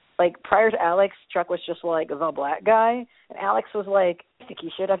 Like, prior to Alex, Chuck was just like the black guy, and Alex was like, I think he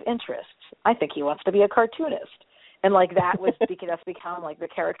should have interests. I think he wants to be a cartoonist. And, like, that's become, like, the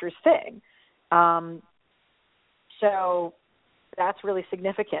character's thing. So that's really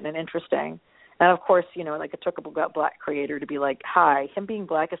significant and interesting. And, of course, like, it took a black creator to be like, hi, him being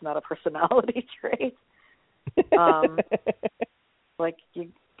black is not a personality trait. Like, you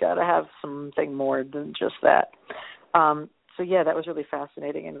got to have something more than just that. So, yeah, that was really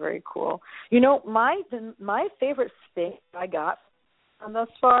fascinating and very cool. My favorite thing I got from thus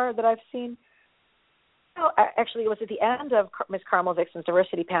far that I've seen, actually, it was at the end of Ms. Carmel Vixen's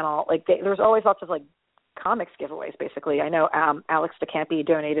diversity panel. Like, there was always lots of, like, comics giveaways, basically. I know Alex DeCampi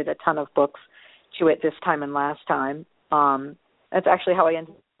donated a ton of books to it this time and last time. That's actually how I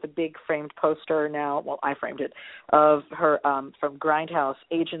ended the big framed poster now. Well, I framed it, of her from Grindhouse,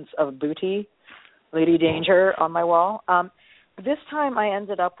 Agents of Booty, Lady Danger, on my wall. This time I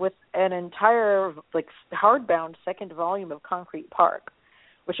ended up with an entire, like, hardbound second volume of Concrete Park,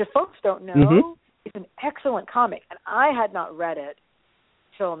 which, if folks don't know, is an excellent comic, and I had not read it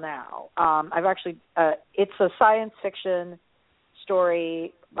till now. I've actually, it's a science fiction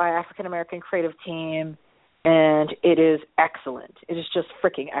story by African-American creative team, and it is excellent. It is just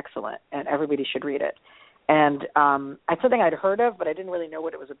freaking excellent, and everybody should read it. And it's something I'd heard of, but I didn't really know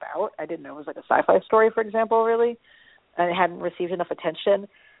what it was about. I didn't know it was like a sci-fi story, for example, really, and it hadn't received enough attention.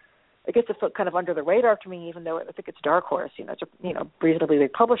 I guess it's kind of under the radar to me, even though I think it's Dark Horse. It's a reasonably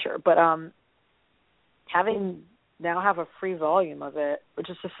big publisher. But having now have a free volume of it, which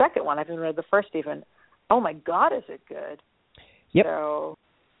is the second one. I haven't read the first even. Oh my God, is it good? Yep. So,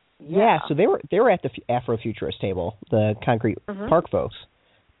 yeah. So they were at the Afrofuturist table, the Concrete Park folks.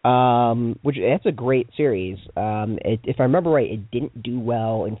 Which that's a great series. If I remember right, it didn't do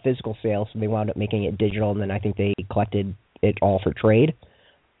well in physical sales, so they wound up making it digital, and then I think they collected it all for trade.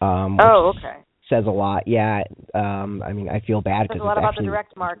 Okay. Says a lot. Yeah. I mean, I feel bad because it's a lot about the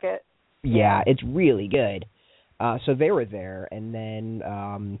direct market. Yeah, it's really good. So they were there, and then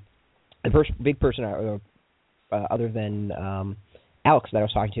the big person, other than Alex that I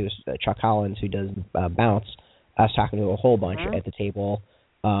was talking to, is Chuck Collins, who does Bounce. I was talking to a whole bunch at the table.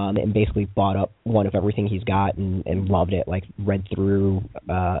 And basically bought up one of everything he's got and loved it. Like, read through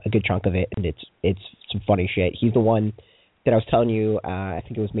a good chunk of it, and it's some funny shit. He's the one that I was telling you. I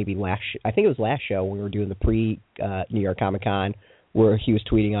think it was last show when we were doing the pre New York Comic Con, where he was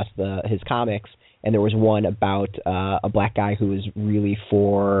tweeting us his comics, and there was one about a black guy who was really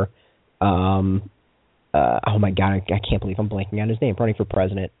for oh my God, I can't believe I'm blanking on his name. Running for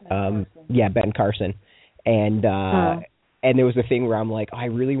president. Ben Carson, and there was a thing where I'm like, I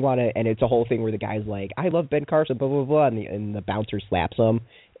really want to, and it's a whole thing where the guy's like, I love Ben Carson, blah blah blah, and the bouncer slaps him,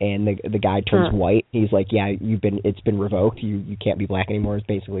 and the guy turns white. He's like, yeah, it's been revoked. You can't be black anymore. Is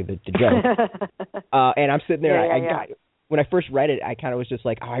basically the joke. And I'm sitting there. When I first read it, I kind of was just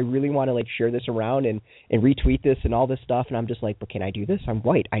like, I really want to, like, share this around and retweet this and all this stuff. And I'm just like, but can I do this? I'm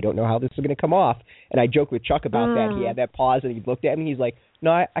white. I don't know how this is going to come off. And I joked with Chuck about that. He had that pause, and he looked at me. He's like,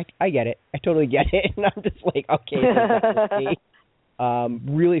 no, I get it. I totally get it. And I'm just like, okay.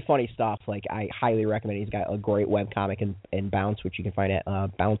 Really funny stuff. Like, I highly recommend it. He's got a great webcomic in Bounce, which you can find at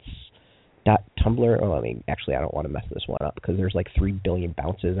bounce.tumblr. Oh, I don't want to mess this one up because there's like 3 billion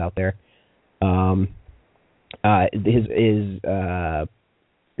bounces out there.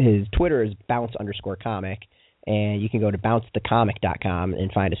 His Twitter is bounce_comic, and you can go to bouncethecomic.com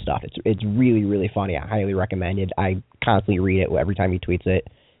and find his stuff. It's really, really funny. I highly recommend it. I constantly read it every time he tweets it,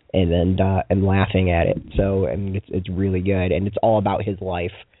 and then I'm laughing at it. So, I mean, it's really good, and it's all about his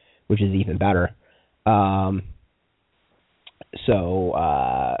life, which is even better. So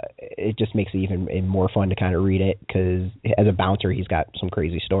it just makes it even more fun to kind of read it, because as a bouncer, he's got some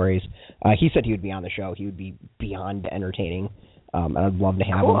crazy stories. He said he would be on the show. He would be beyond entertaining. I'd love to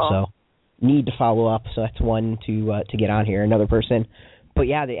have him. So need to follow up. So that's one to get on here. Another person. But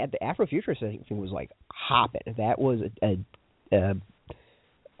yeah, the Afrofuturist thing was like hopping. That was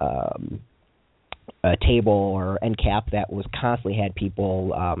a table or end cap that was constantly had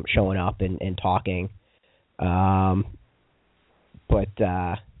people showing up and talking. But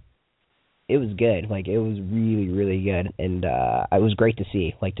it was good. Like, it was really, really good, and it was great to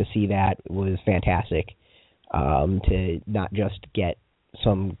see. Like, to see that was fantastic. To not just get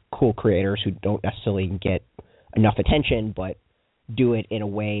some cool creators who don't necessarily get enough attention, but do it in a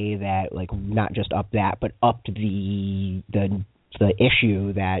way that, like, not just up that, but up to the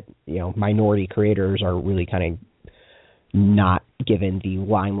issue that, you know, minority creators are really kind of not given the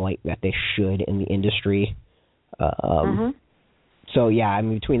limelight that they should in the industry. So yeah, I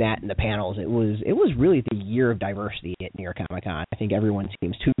mean, between that and the panels, it was really the year of diversity at New York Comic Con. I think everyone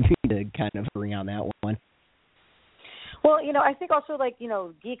seems to be kind of agree on that one. Well, you know, I think also, like, you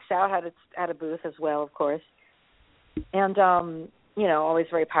know, Geeks Out had a booth as well, of course, and you know, always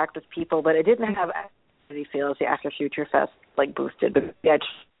very packed with people, but it didn't have the feel as the After Future Fest like booth did. But yeah,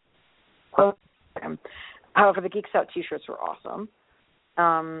 however, the Geeks Out T-shirts were awesome.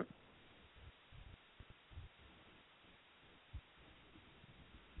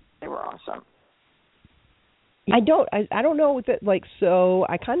 They were awesome. I don't know that, like, so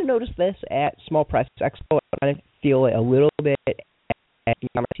I kind of noticed this at Small Press Expo. I kind of feel it a little bit at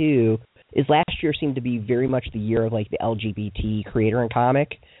Comic 2. Is last year seemed to be very much the year of, like, the LGBT creator in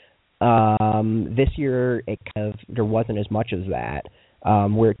comic. This year it kind of, there wasn't as much as that.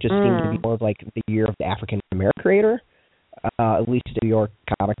 Where it just seemed to be more of, like, the year of the African American creator. At least New York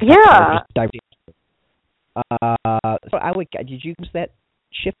Comic. Yeah. So I would. Did you use that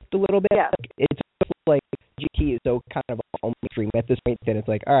shift a little bit? Yeah. Like, it's like GT is so kind of mainstream at this point, and it's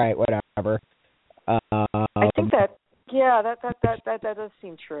like, all right, whatever. I think that, yeah, that does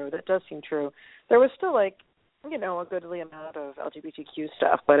seem true. That does seem true. There was still, like, you know, a goodly amount of LGBTQ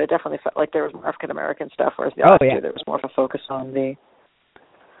stuff, but it definitely felt like there was more African American stuff, whereas the last year there was more of a focus on the.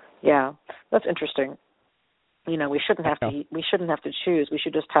 Yeah, that's interesting. You know, we shouldn't have to choose. We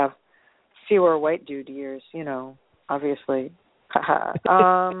should just have fewer white dude years. You know, obviously.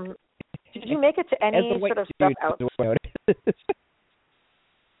 Did you make it to any sort of stuff out?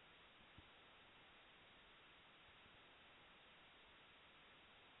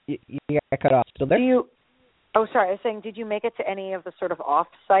 You got cut off. Still there? Oh, sorry. I was saying, did you make it to any of the sort of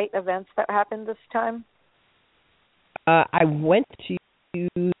off-site events that happened this time? I went to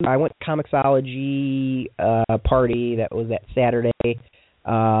Comixology party that was that Saturday.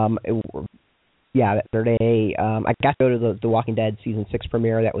 That Saturday. I got to go to the Walking Dead Season 6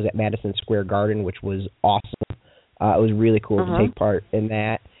 premiere that was at Madison Square Garden, which was awesome. It was really cool to take part in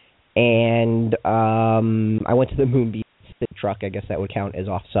that. And I went to the Moonbeam truck. I guess that would count as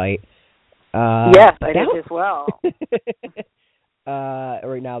off-site. Yes, I did as well.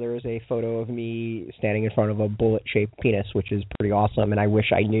 Right now there is a photo of me standing in front of a bullet-shaped penis, which is pretty awesome, and I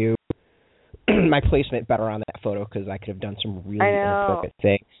wish I knew my placement better on that photo because I could have done some really inappropriate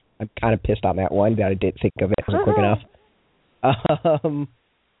things. I'm kind of pissed on that one, but I didn't think of it. It wasn't quick enough.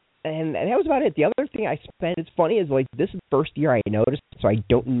 And that was about it. The other thing I spent, it's funny, is, like, this is the first year I noticed, so I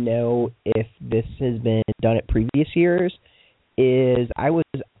don't know if this has been done at previous years, is I was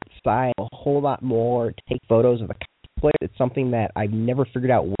outside a whole lot more to take photos of the cosplay. It's something that I've never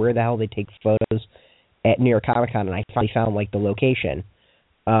figured out where the hell they take photos at New York Comic Con, and I finally found, like, the location,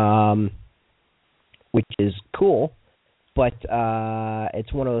 which is cool. But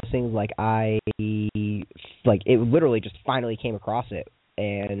it's one of those things, like, it literally just finally came across it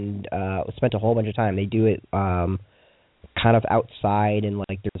and spent a whole bunch of time. They do it kind of outside in,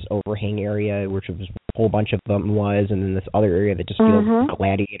 like, there's this overhang area, which was a whole bunch of them was, and then this other area that just feels like a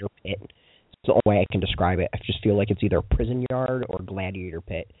gladiator pit. It's the only way I can describe it. I just feel like it's either a prison yard or gladiator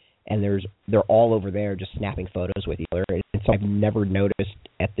pit, and they're all over there just snapping photos with each other. It's something I've never noticed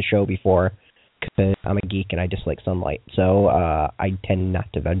at the show before, because I'm a geek and I dislike sunlight, so I tend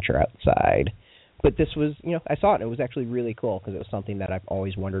not to venture outside. But this was, you know, I saw it and it was actually really cool because it was something that I've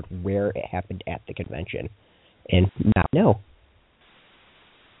always wondered where it happened at the convention, and now I know.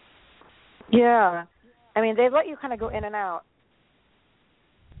 Yeah, I mean, they let you kind of go in and out.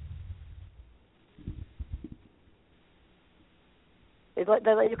 They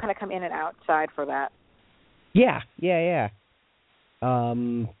let you kind of come in and outside for that. Yeah.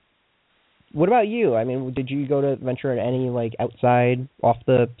 What about you? I mean, did you go to venture in any, like, outside,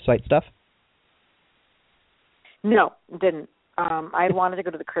 off-the-site stuff? No, didn't. I wanted to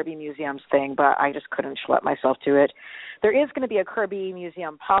go to the Kirby Museum's thing, but I just couldn't schlep myself to it. There is going to be a Kirby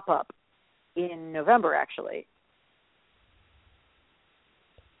Museum pop-up in November, actually.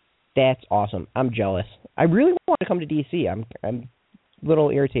 That's awesome. I'm jealous. I really want to come to DC. I'm a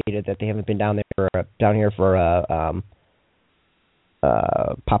little irritated that they haven't been down here for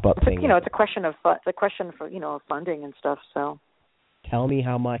pop-up thing. It's a question of for funding and stuff. So, tell me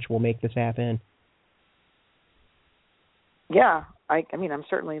how much will make this happen. Yeah, I mean, I'm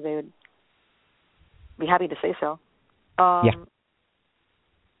certainly they would be happy to say so. Yeah.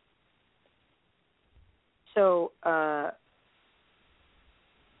 So,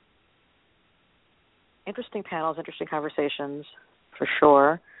 interesting panels, interesting conversations, for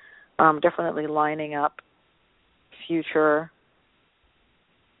sure. Definitely lining up future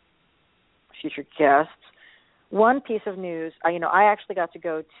guests. One piece of news, I actually got to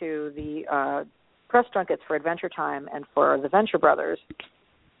go to the press junkets for Adventure Time and for the Venture Brothers,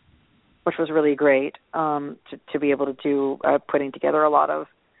 which was really great to be able to do, putting together a lot of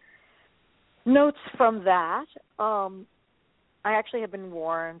notes from that. I actually have been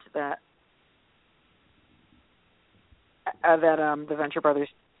warned that the Venture Brothers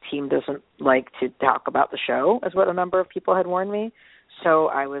team doesn't like to talk about the show, is what a number of people had warned me. So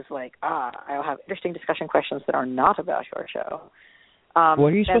I was like, I'll have interesting discussion questions that are not about your show. Well,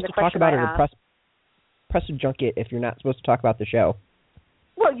 are you supposed to talk about it at a press junket if you're not supposed to talk about the show?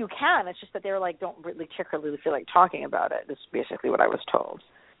 Well, you can. It's just that they're like, don't really particularly feel like talking about it. Is basically what I was told.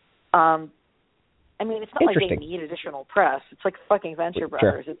 I mean, it's not like they need additional press. It's like fucking Venture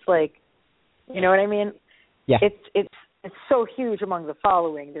Brothers. Sure. It's like, you know what I mean? Yeah. It's so huge among the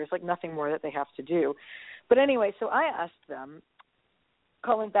following. There's like nothing more that they have to do. But anyway, so I asked them,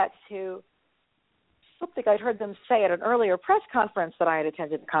 calling back to something I'd heard them say at an earlier press conference that I had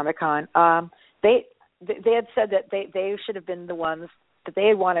attended at Comic-Con. They had said that they should have been the ones that they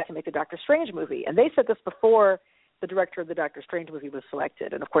had wanted to make the Doctor Strange movie. And they said this before the director of the Doctor Strange movie was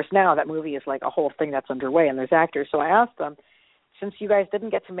selected. And, of course, now that movie is like a whole thing that's underway and there's actors. So I asked them, since you guys didn't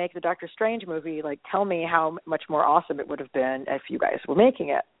get to make the Doctor Strange movie, like, tell me how much more awesome it would have been if you guys were making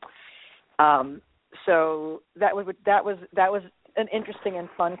it. So that was an interesting and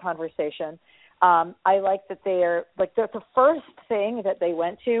fun conversation. I like that they're like the first thing that they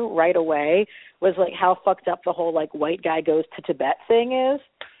went to right away was like how fucked up the whole like white guy goes to Tibet thing is.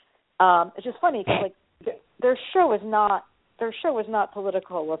 It's just funny because like their show is not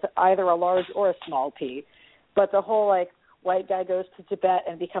political with either a large or a small p, but the whole like white guy goes to Tibet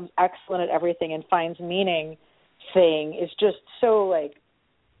and becomes excellent at everything and finds meaning thing is just so like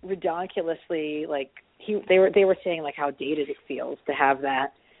redonkulously like they were saying like how dated it feels to have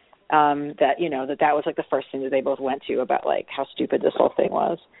that. That was like the first thing that they both went to about like how stupid this whole thing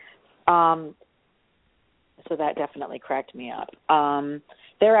was. So that definitely cracked me up.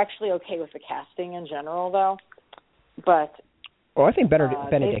 They're actually okay with the casting in general, though. But I think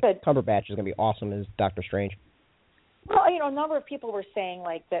Benedict Cumberbatch is going to be awesome as Doctor Strange. Well, a number of people were saying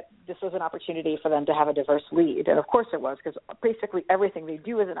like that this was an opportunity for them to have a diverse lead, and of course it was, because basically everything they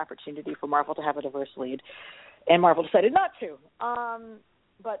do is an opportunity for Marvel to have a diverse lead, and Marvel decided not to.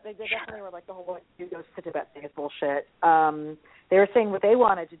 But they definitely were like the whole "you goes to Tibet" thing is bullshit. They were saying what they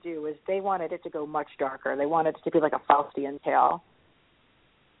wanted to do is they wanted it to go much darker. They wanted it to be like a Faustian tale.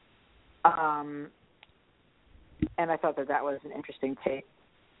 And I thought that was an interesting take.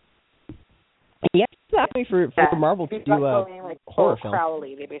 Yeah, exactly. For Marvel to do a like horror full film.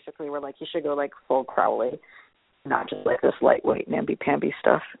 Crowley. They basically were like, you should go like full Crowley, not just like this lightweight namby-pamby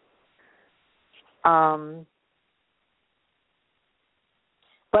stuff.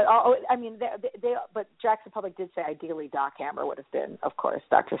 But but Jackson Public did say ideally Doc Hammer would have been, of course,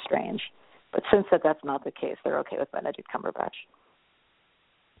 Doctor Strange. But since that's not the case, they're okay with Benedict Cumberbatch.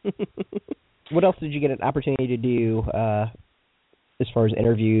 What else did you get an opportunity to do as far as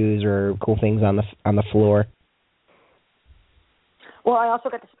interviews or cool things on the floor? Well, I also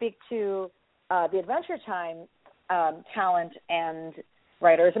got to speak to the Adventure Time talent and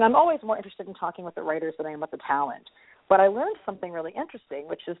writers, and I'm always more interested in talking with the writers than I am with the talent. But I learned something really interesting,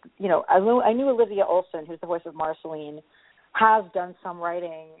 which is, I knew Olivia Olson, who's the voice of Marceline, has done some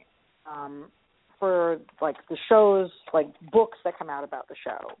writing for, like, the shows, like, books that come out about the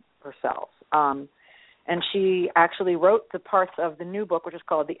show herself. And she actually wrote the parts of the new book, which is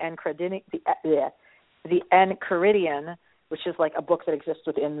called The Enchiridion, which is, like, a book that exists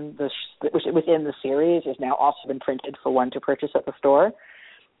within the series, has now also been printed for one to purchase at the store.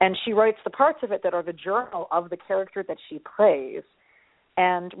 And she writes the parts of it that are the journal of the character that she plays.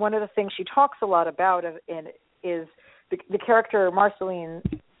 And one of the things she talks a lot about is the character Marceline.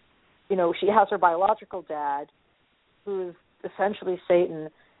 She has her biological dad, who's essentially Satan,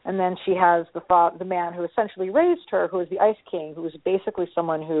 and then she has the man who essentially raised her, who is the Ice King, who is basically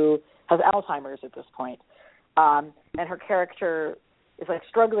someone who has Alzheimer's at this point. And her character is like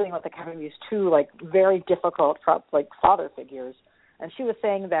struggling with having these two like very difficult like father figures. And she was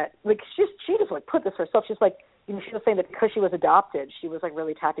saying that, like, she just, like, put this herself. She's like, she was saying that because she was adopted, she was like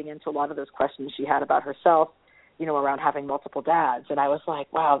really tapping into a lot of those questions she had about herself, around having multiple dads. And I was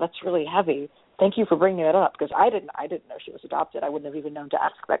like, wow, that's really heavy. Thank you for bringing it up, because I didn't know she was adopted. I wouldn't have even known to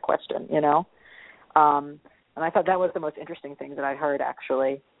ask that question, And I thought that was the most interesting thing that I heard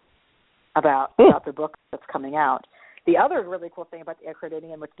actually about the book that's coming out. The other really cool thing about the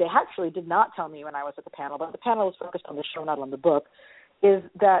Accreditation, which they actually did not tell me when I was at the panel, but the panel was focused on the show, not on the book, is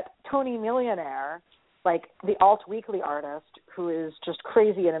that Tony Millionaire, like the Alt Weekly artist who is just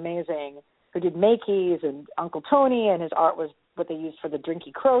crazy and amazing, who did Makeys and Uncle Tony, and his art was what they used for the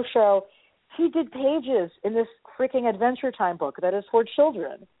Drinky Crow show, he did pages in this freaking Adventure Time book that is for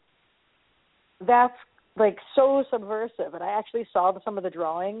children. That's like so subversive. And I actually saw some of the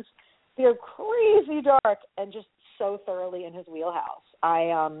drawings. They're crazy dark and just so thoroughly in his wheelhouse.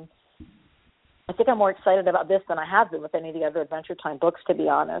 I think I'm more excited about this than I have been with any of the other Adventure Time books, to be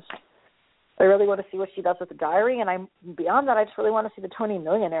honest. I really want to see what she does with the diary, and beyond that, I just really want to see the Tony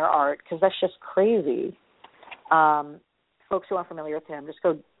Millionaire art, because that's just crazy. Folks who aren't familiar with him, just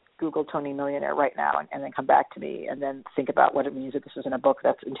go Google Tony Millionaire right now and then come back to me and then think about what it means that this isn't a book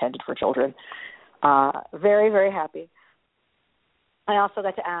that's intended for children. Very, very happy. I also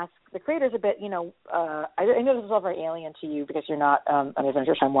got to ask the creators a bit, I know this is all very alien to you because you're not an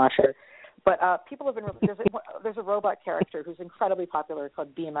Adventure Time watcher, but people have been, there's a robot character who's incredibly popular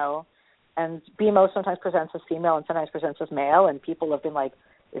called BMO, and BMO sometimes presents as female and sometimes presents as male, and people have been like,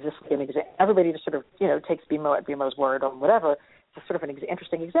 is this an example? Everybody just sort of, takes BMO at BMO's word or whatever. It's sort of an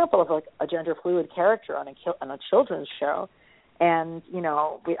interesting example of like a gender fluid character on a children's show. And,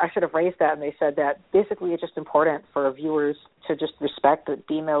 I sort of raised that, and they said that basically it's just important for viewers to just respect that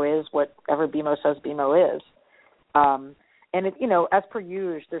BMO is whatever BMO says BMO is. And, as per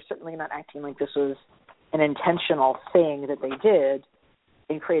usual, they're certainly not acting like this was an intentional thing that they did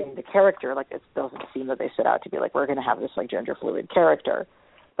in creating the character. Like, it doesn't seem that they set out to be like, we're going to have this, like, gender fluid character.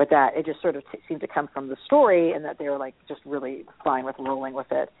 But that it just sort of seemed to come from the story, and that they were, like, just really fine with rolling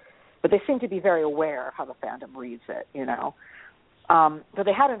with it. But they seem to be very aware of how the fandom reads it, But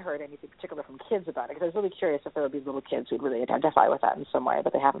they hadn't heard anything particular from kids about it, because I was really curious if there would be little kids who'd really identify with that in some way,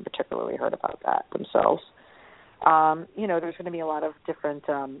 but they haven't particularly heard about that themselves. There's going to be a lot of different,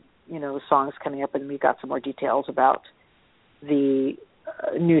 songs coming up, and we've got some more details about the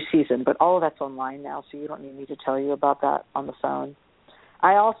new season, but all of that's online now, so you don't need me to tell you about that on the phone.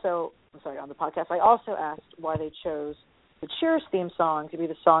 On the podcast, I also asked why they chose the Cheers theme song to be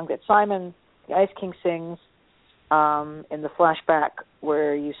the song that Simon, the Ice King, sings in the flashback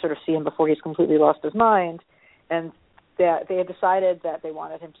where you sort of see him before he's completely lost his mind, and that they had decided that they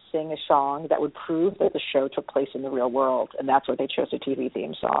wanted him to sing a song that would prove that the show took place in the real world, and that's why they chose a TV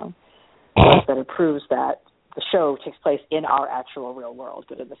theme song, that it proves that the show takes place in our actual real world,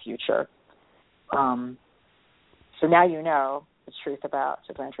 but in the future. So now you know the truth about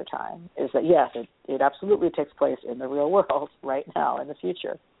Adventure Time is that, yes, it absolutely takes place in the real world right now in the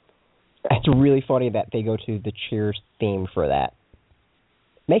future. So. It's really funny that they go to the Cheers theme for that.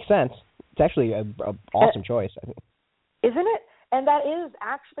 Makes sense. It's actually an awesome choice. Isn't it? And that is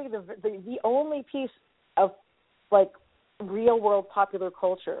actually the only piece of, like, real-world popular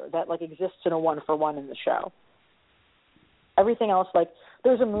culture that, like, exists in a one-for-one in the show. Everything else, like,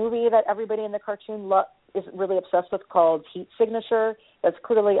 there's a movie that everybody in the cartoon is really obsessed with called Heat Signature that's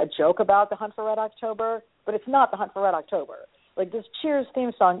clearly a joke about the Hunt for Red October, but it's not the Hunt for Red October. Like, this Cheers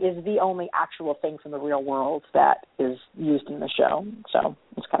theme song is the only actual thing from the real world that is used in the show. So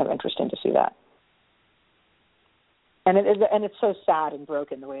it's kind of interesting to see that. And it's so sad and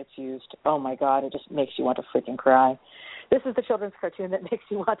broken the way it's used. Oh, my God, it just makes you want to freaking cry. This is the children's cartoon that makes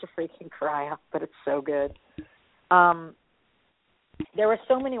you want to freaking cry, but it's so good. There were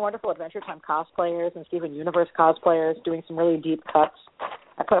so many wonderful Adventure Time cosplayers and Steven Universe cosplayers doing some really deep cuts.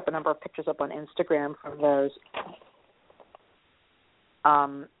 I put up a number of pictures up on Instagram from those.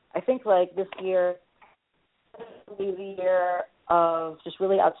 I think, like, this year will be the year of just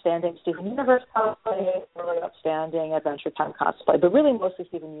really outstanding Steven Universe cosplay, really outstanding Adventure Time cosplay, but really mostly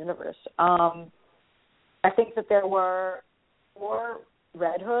Steven Universe. I think that there were more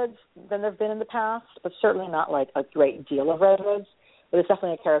Red Hoods than there have been in the past, but certainly not, like, a great deal of Red Hoods. But it's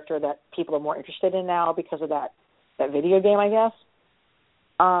definitely a character that people are more interested in now because of that video game, I guess.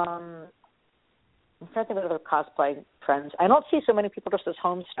 I'm trying to think of other cosplay trends. I don't see so many people just as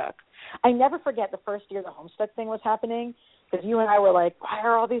Homestuck. I never forget the first year the Homestuck thing was happening, because you and I were like, why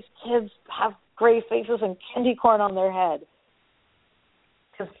are all these kids have gray faces and candy corn on their head?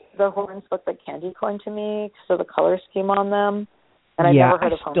 Because the horns look like candy corn to me, so the color scheme on them. And I never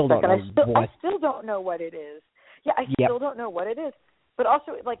heard of Homestuck. And I still don't know what it is. Yeah, I still don't know what it is. But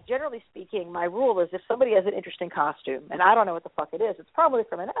also, like, generally speaking, my rule is if somebody has an interesting costume, and I don't know what the fuck it is, it's probably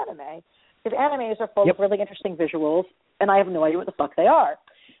from an anime, because animes are full of really interesting visuals, and I have no idea what the fuck they are.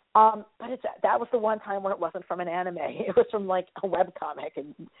 But that was the one time where it wasn't from an anime. It was from, like, a webcomic,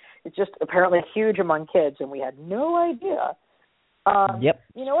 and it's just apparently huge among kids, and we had no idea.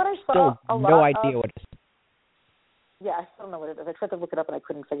 You know what I saw a lot no idea what it is. Yeah, I still don't know what it is. I tried to look it up, and I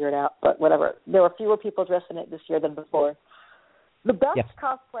couldn't figure it out, but whatever. There were fewer people dressed in it this year than before. The best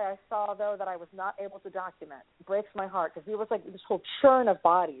cosplay I saw, though, that I was not able to document, breaks my heart, because there was, like, this whole churn of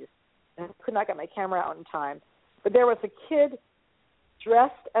bodies, and I could not get my camera out in time. But there was a kid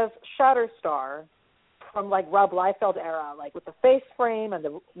dressed as Shatterstar from, like, Rob Liefeld era, like, with the face frame and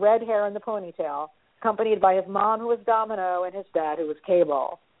the red hair and the ponytail, accompanied by his mom, who was Domino, and his dad, who was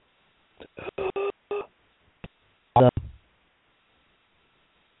Cable.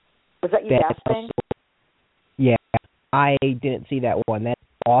 Was that you gasping? Yeah. I didn't see that one. That's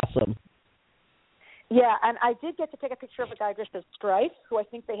awesome. Yeah, and I did get to take a picture of a guy dressed as Strife, who I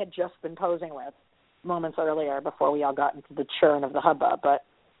think they had just been posing with moments earlier before we all got into the churn of the hubbub. But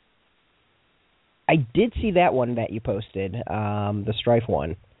I did see that one that you posted, the Strife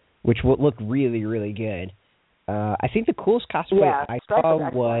one, which looked really, really good. I think the coolest cosplay I saw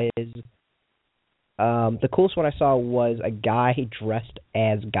was the coolest one I saw was a guy dressed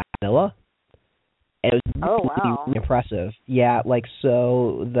as Godzilla. And it was really impressive. Yeah, like,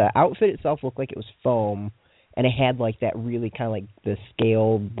 so the outfit itself looked like it was foam, and it had, like, that really kind of, like, the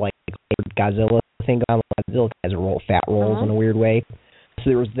scaled, like, Godzilla thing going on. Godzilla has fat rolls in a weird way.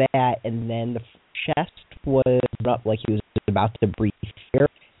 So there was that, and then the chest was up like he was about to breathe fire,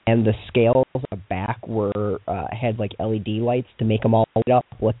 and the scales on the back had, like, LED lights to make them all light up,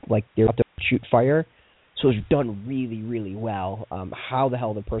 like they were about to shoot fire. So it was done really, really well. How the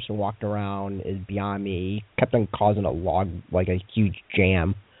hell the person walked around is beyond me. He kept on causing a huge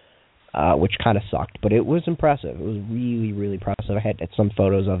jam, which kind of sucked. But it was impressive. It was really, really impressive. I had some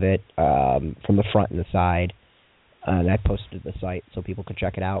photos of it from the front and the side, and I posted to the site so people could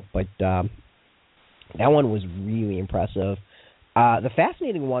check it out. But that one was really impressive. The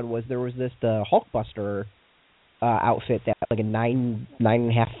fascinating one was there was the Hulkbuster outfit that like a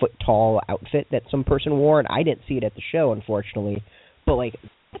 9.5 foot tall outfit that some person wore, and I didn't see it at the show, unfortunately. But like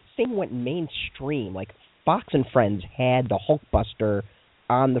that thing went mainstream. Like Fox and Friends had the Hulkbuster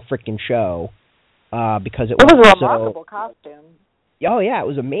on the freaking show because it was a remarkable costume. Oh yeah, it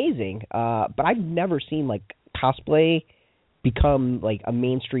was amazing. But I've never seen like cosplay become like a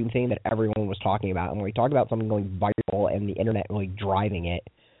mainstream thing that everyone was talking about. And when we talk about something going viral and the internet really driving it.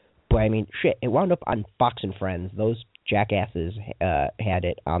 But I mean, shit, it wound up on Fox and Friends. Those jackasses had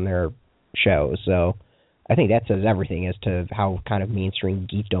it on their show. So I think that says everything as to how kind of mainstream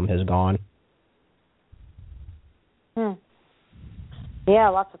geekdom has gone. Yeah,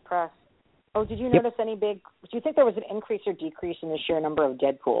 lots of press. Oh, did you notice do you think there was an increase or decrease in the sheer number of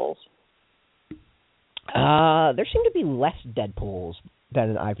Deadpools? There seem to be less Deadpools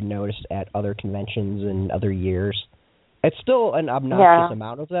than I've noticed at other conventions in other years. It's still an obnoxious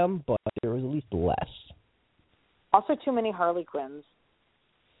amount of them, but there was at least less. Also too many Harley Quinns.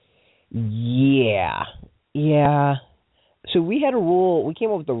 Yeah. So we had a rule, we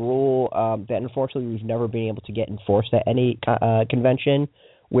came up with a rule that unfortunately we've never been able to get enforced at any convention,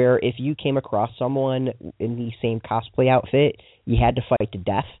 where if you came across someone in the same cosplay outfit, you had to fight to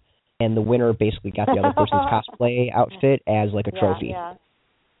death, and the winner basically got the other person's cosplay outfit as like a trophy. Yeah.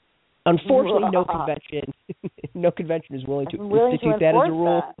 Unfortunately, no convention is willing to institute that as a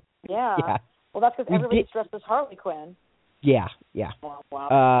rule. Yeah. Well, that's because everybody's dressed as Harley Quinn. Yeah.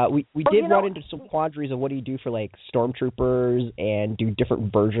 Wow. We did run into some quandaries of what do you do for like stormtroopers and do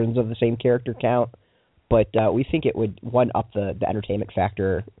different versions of the same character count, but we think it would one up the entertainment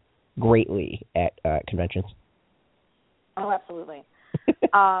factor greatly at conventions. Oh, absolutely.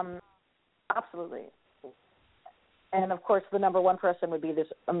 Absolutely. And, of course, the number one person would be this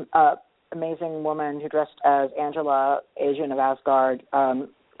amazing woman who dressed as Angela, Asian of Asgard,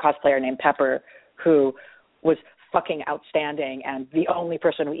 cosplayer named Pepper, who was fucking outstanding and the only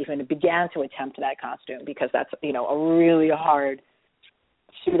person who even began to attempt that costume because that's, a really hard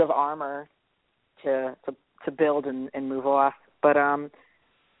suit of armor to build and move off. But,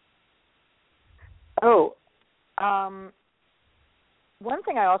 one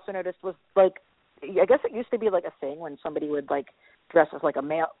thing I also noticed was, like, I guess it used to be like a thing when somebody would like dress as like a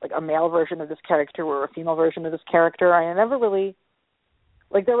male version of this character or a female version of this character. I never really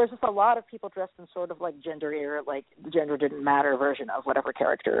there was just a lot of people dressed in sort of like gender didn't matter version of whatever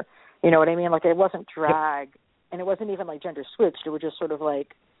character. You know what I mean? Like it wasn't drag and it wasn't even like gender switched. It was just sort of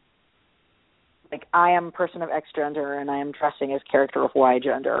like like I am a person of X gender and I am dressing as character of Y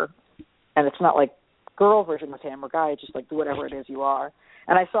gender, and it's not like girl version of him or guy, it's just like whatever it is you are.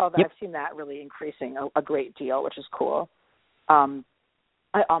 And I saw that. Yep. I've seen that really increasing a great deal, which is cool.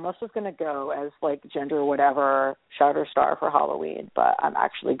 I almost was going to go as like gender whatever Shouter Star for Halloween, but I'm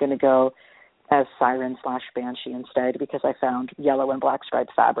actually going to go as Siren/Banshee instead because I found yellow and black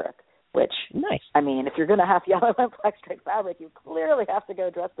striped fabric, which, nice. I mean, if you're going to have yellow and black striped fabric, you clearly have to go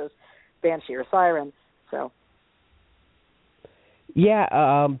dressed as Banshee or Siren. So.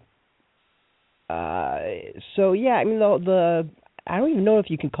 Yeah. So yeah, I mean the I don't even know if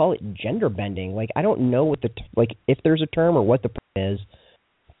you can call it gender bending. Like I don't know what if there's a term or what the term is.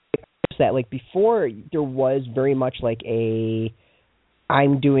 That like before there was very much like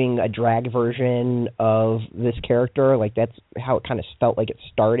I'm doing a drag version of this character, like that's how it kind of felt like it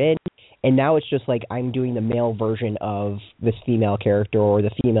started, and now it's just like I'm doing the male version of this female character or the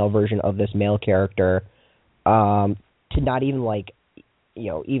female version of this male character, to not even like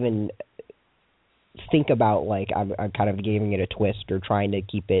even think about like I'm kind of giving it a twist or trying to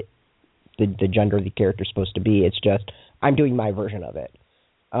keep it the gender the character's supposed to be. It's just I'm doing my version of it.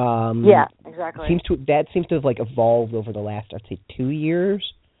 Yeah, exactly. That seems to have like evolved over the last, I'd say, 2 years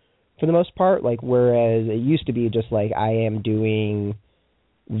for the most part. Like whereas it used to be just like I am doing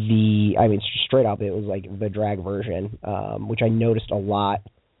straight up it was like the drag version, which I noticed a lot.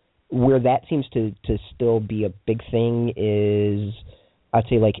 Where that seems to still be a big thing is I'd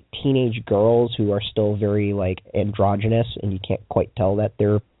say like teenage girls who are still very like androgynous and you can't quite tell that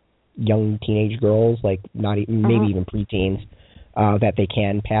they're young teenage girls, like not even, maybe even preteens. That they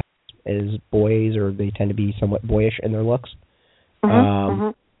can pass as boys, or they tend to be somewhat boyish in their looks.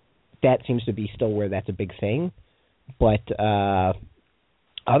 That seems to be still where that's a big thing. But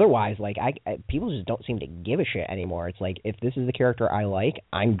otherwise, like people just don't seem to give a shit anymore. It's like if this is the character I like,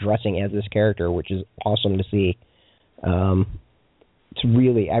 I'm dressing as this character, which is awesome to see. It's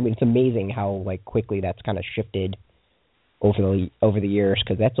really, it's amazing how like quickly that's kind of shifted over the years,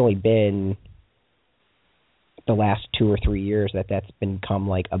 because that's only been the last 2 or 3 years that's become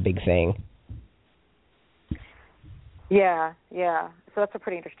like a big thing. Yeah. So that's a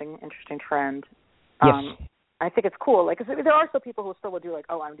pretty interesting trend. Yes. I think it's cool. Like, 'cause there are still people who still will do like,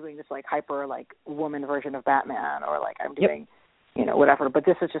 oh, I'm doing this like hyper like woman version of Batman, or like I'm doing, whatever. But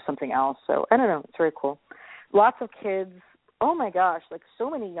this is just something else. So I don't know. It's very cool. Lots of kids. Oh my gosh, like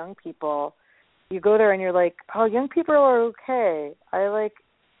so many young people. You go there and you're like, oh, young people are okay.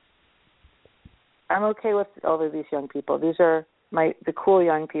 I'm okay with all of these young people. These are the cool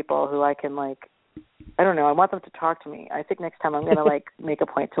young people who I can like, I don't know, I want them to talk to me. I think next time I'm going to like make a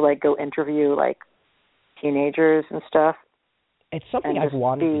point to like go interview like teenagers and stuff. It's something I've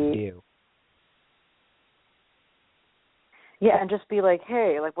wanted to do. Yeah, and just be like,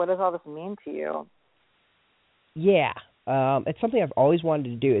 hey, like what does all this mean to you? Yeah. It's something I've always wanted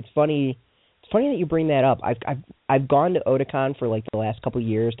to do. It's funny that you bring that up. I've gone to Otakon for like the last couple of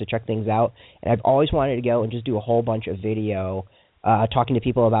years to check things out, and I've always wanted to go and just do a whole bunch of video talking to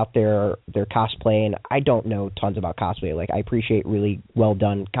people about their cosplay. And I don't know tons about cosplay. Like I appreciate really well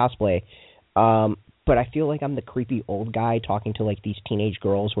done cosplay, but I feel like I'm the creepy old guy talking to like these teenage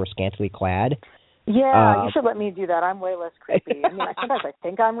girls who are scantily clad. Yeah, you should let me do that. I'm way less creepy. I mean, sometimes I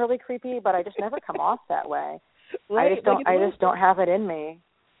think I'm really creepy, but I just never come off that way. Right? I just don't have it in me.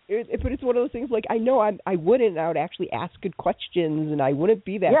 But it's one of those things, like, I know I wouldn't, and I would actually ask good questions, and I wouldn't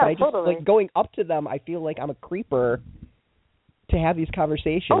be that, yeah, but I just, totally. like, going up to them, I feel like I'm a creeper to have these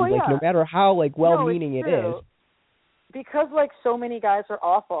conversations, oh, yeah. like, no matter how, like, well-meaning it is. Because, like, so many guys are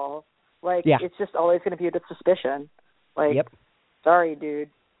awful, like, it's just always going to be a suspicion. Like, sorry, dude.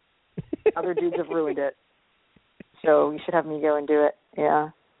 Other dudes have ruined it. So you should have me go and do it,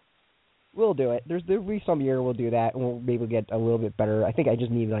 yeah. We'll do it. There'll be some year we'll do that, and we'll maybe get a little bit better. I think I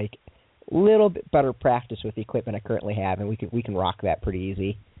just need like a little bit better practice with the equipment I currently have, and we can rock that pretty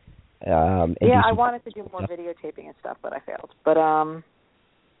easy. I wanted to do more videotaping and stuff, but I failed. But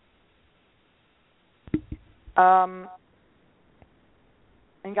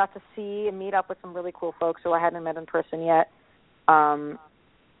and got to see and meet up with some really cool folks who I hadn't met in person yet.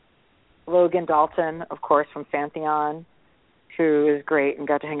 Logan Dalton, of course, from Pantheon, who is great, and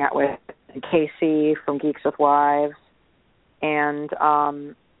got to hang out with Casey from Geeks with Wives, and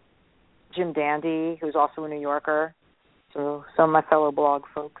Jim Dandy, who's also a New Yorker. So some of my fellow blog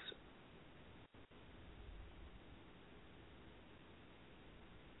folks.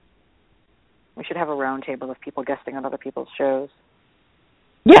 We should have a round table of people guesting on other people's shows.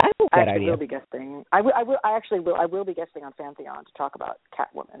 Yeah, I like that idea. I will be guesting. I will be guesting on Pantheon to talk about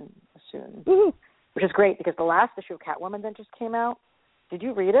Catwoman soon. Woo-hoo. Which is great because the last issue of Catwoman that just came out. Did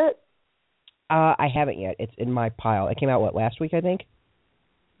you read it? I haven't yet. It's in my pile. It came out, last week, I think?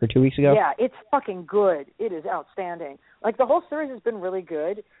 Or 2 weeks ago? Yeah, it's fucking good. It is outstanding. Like, the whole series has been really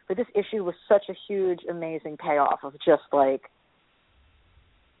good, but this issue was such a huge, amazing payoff of just, like,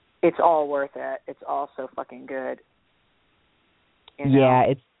 it's all worth it. It's all so fucking good. You know?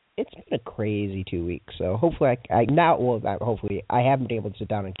 Yeah, it's been a crazy 2 weeks, so hopefully hopefully I haven't been able to sit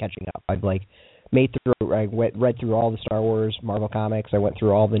down and catching up. I read through all the Star Wars Marvel comics. I went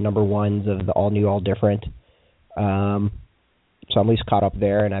through all the number ones of the all new, all different. So I'm at least caught up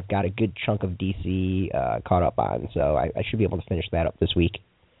there, and I've got a good chunk of DC caught up on, so I should be able to finish that up this week.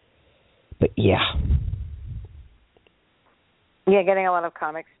 But yeah. Yeah, getting a lot of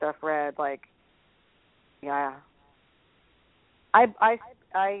comic stuff read, like, yeah. I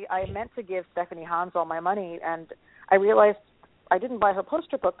meant to give Stephanie Hans all my money, and I realized I didn't buy her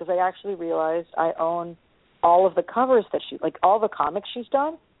poster book because I actually realized I own all of the covers that all the comics she's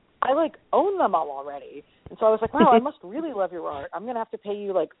done. I, own them all already. And so I was like, wow, I must really love your art. I'm going to have to pay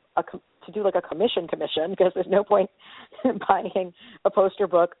you, to do, a commission because there's no point in buying a poster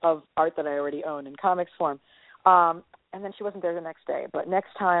book of art that I already own in comics form. And then she wasn't there the next day. But next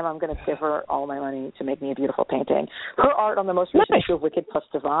time I'm going to give her all my money to make me a beautiful painting. Her art on the most recent issue of Wicked Plus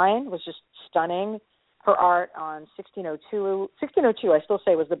Divine was just stunning. Her art on 1602 I still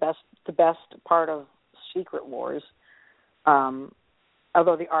say was the best part of Secret Wars.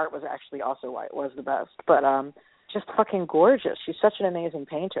 Although the art was actually also why it was the best. But just fucking gorgeous. She's such an amazing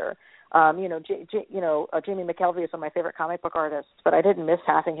painter. Jamie McKelvey is one of my favorite comic book artists, but I didn't miss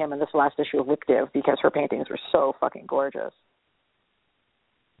having him in this last issue of Wicked because her paintings were so fucking gorgeous.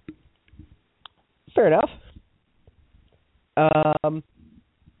 Fair enough.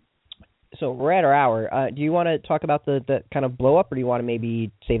 So we're at our hour. Do you want to talk about the kind of blow up, or do you want to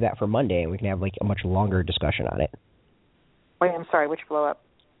maybe save that for Monday and we can have a much longer discussion on it? Wait, I'm sorry, which blow up?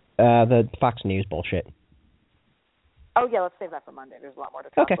 The Fox News bullshit. Oh, yeah, let's save that for Monday. There's a lot more to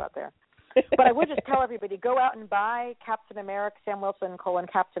talk about there. But I would just tell everybody, go out and buy Captain America, Sam Wilson,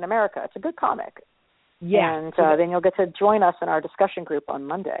 Captain America. It's a good comic. Yeah. And then you'll get to join us in our discussion group on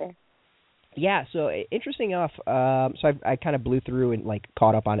Monday. Yeah, so interesting enough, so I kind of blew through and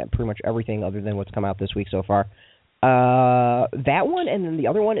caught up on it pretty much everything other than what's come out this week so far. That one, and then the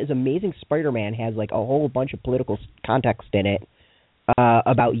other one is Amazing Spider-Man has a whole bunch of political context in it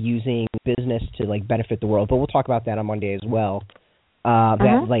about using business to benefit the world. But we'll talk about that on Monday as well.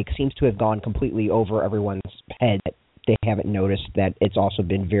 That seems to have gone completely over everyone's head. They haven't noticed that it's also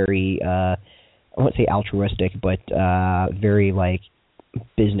been very I won't say altruistic, but very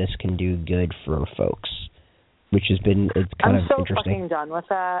business can do good for folks, which has been kind of interesting. I'm so fucking done with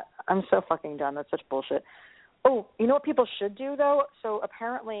that. I'm so fucking done. That's such bullshit. Oh, you know what people should do, though? So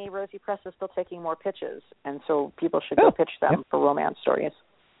apparently Rosie Press is still taking more pitches, and so people should go pitch them for romance stories.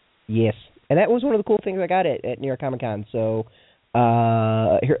 Yes, and that was one of the cool things I got at New York Comic Con. So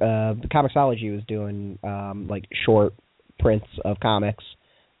Comixology was doing short prints of comics,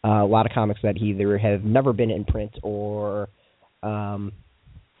 a lot of comics that either have never been in print or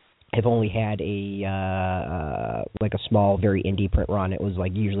have only had a small, very indie print run. It was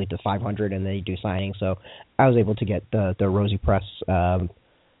usually to 500, and they do signings. So I was able to get the Rosie Press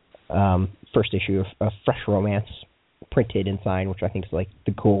first issue of Fresh Romance printed and signed, which I think is one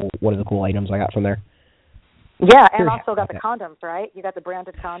of the cool items I got from there. Yeah, and also got the condoms, right? You got the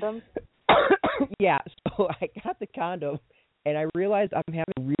branded condoms? Yeah, so I got the condom, and I realized I'm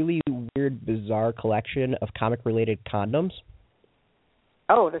having a really weird, bizarre collection of comic-related condoms.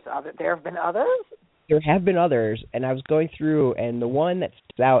 Oh, there have been others? There have been others, and I was going through, and the one that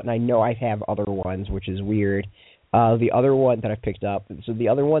sticks out, and I know I have other ones, which is weird, the other one that I picked up, so the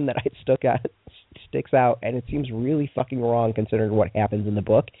other one that I sticks out, and it seems really fucking wrong considering what happens in the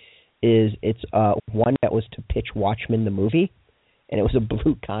book, is it's one that was to pitch Watchmen the movie, and it was a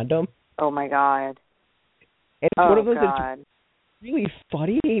blue condom. Oh, my God. And it's one of those that's really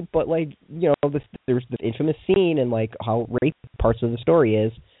funny, but there's this infamous scene and how rape parts of the story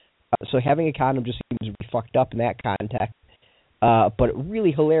is. So having a condom just seems really fucked up in that context, but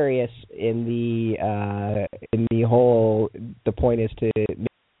really hilarious in the whole. The point is to make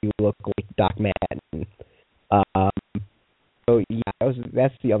you look like Doc Madden. So yeah,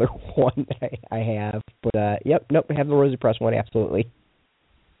 that's the other one that I have. But I have the Rosie Press one, absolutely.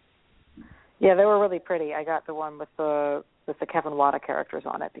 Yeah, they were really pretty. I got the one with the Kevin Wada characters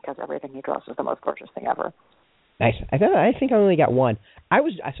on it because everything he draws is the most gorgeous thing ever. Nice. I think I only got one. I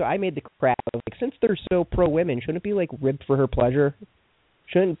made the crap of since they're so pro women, shouldn't it be ribbed for her pleasure?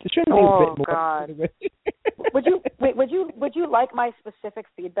 Shouldn't be a bit more? God. Would you like my specific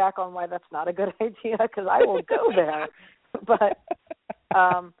feedback on why that's not a good idea? Because I will go there. But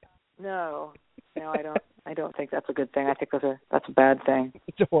No, I don't think that's a good thing. I think that's a bad thing.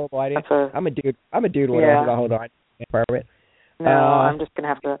 It's a horrible idea. I'm a dude when yeah. I was hold on. Apartment. No, I'm just gonna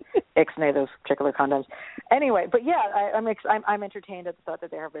have to ixnay those particular condoms. Anyway, but yeah, I'm entertained at the thought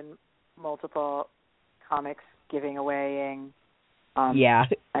that there have been multiple comics giving away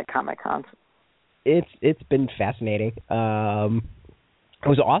at Comic-Con. It's been fascinating. It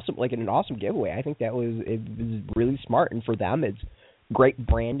was awesome, like an awesome giveaway. I think it was really smart, and for them, it's great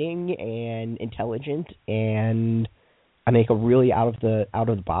branding and intelligent, and I make a really out of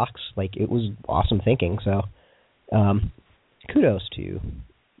the box. Like, it was awesome thinking. So, kudos to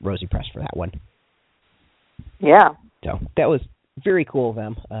Rosie Press for that one. Yeah. So that was very cool of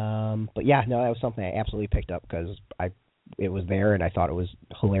them. But yeah, no, that was something I absolutely picked up because it was there, and I thought it was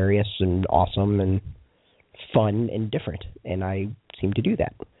hilarious and awesome and fun and different, and I seem to do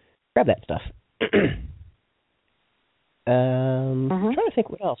that. Grab that stuff. I'm trying to think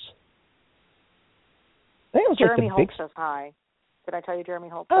what else. I think it was Jeremy like the Holt says hi. Did I tell you Jeremy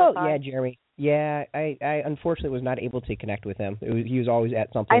Holt says hi? Oh, yeah, Jeremy. Yeah, I unfortunately was not able to connect with him. He was always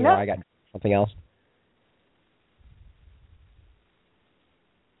at something where I got something else.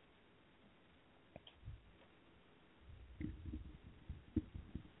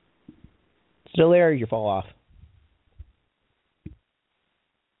 Still there, or you fall off?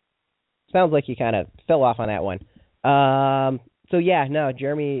 Sounds like you kind of fell off on that one. So yeah, no,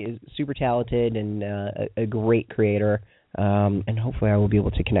 Jeremy is super talented and a great creator, and hopefully I will be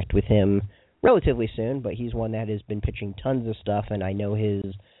able to connect with him relatively soon. But he's one that has been pitching tons of stuff, and I know his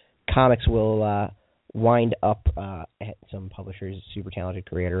comics will wind up at some publishers. Super talented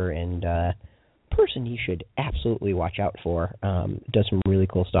creator and person you should absolutely watch out for. Does some really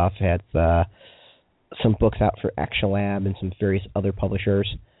cool stuff. Has some books out for Action Lab and some various other publishers.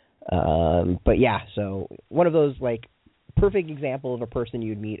 But yeah, so one of those like perfect example of a person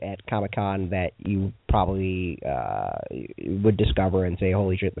you'd meet at Comic-Con that you probably would discover and say,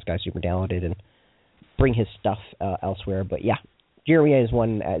 holy shit, this guy's super talented, and bring his stuff elsewhere. But yeah, Jeremy is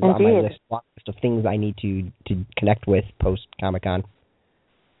one on my list of things I need to connect with post Comic-Con.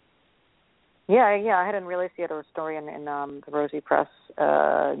 Yeah, I hadn't realized he had a story in the Rosie Press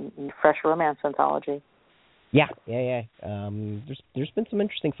Fresh Romance Anthology. Yeah. There's been some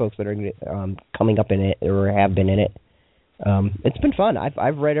interesting folks that are coming up in it or have been in it. It's been fun.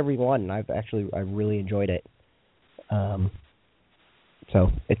 I've read every one, and I've really enjoyed it. So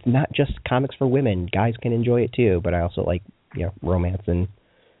it's not just comics for women. Guys can enjoy it too, but I also like romance and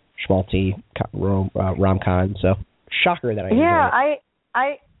schmaltzy rom-com. So shocker that I enjoy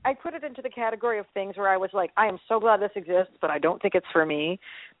it. I put it into the category of things where I was like, I am so glad this exists, but I don't think it's for me.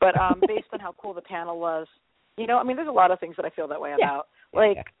 But based on how cool the panel was, there's a lot of things that I feel that way about.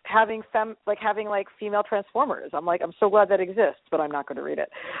 Like having female Transformers. I'm so glad that exists, but I'm not going to read it.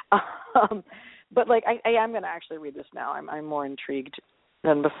 But like I am going to actually read this now. I'm more intrigued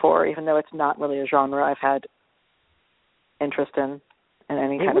than before, even though it's not really a genre I've had interest in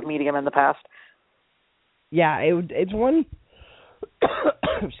any kind of medium in the past. Yeah, it's one.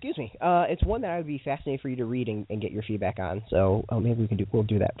 Excuse me. It's one that I would be fascinated for you to read and get your feedback on. So maybe we'll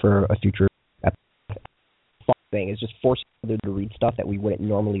do that for a future thing. Is just force each other to read stuff that we wouldn't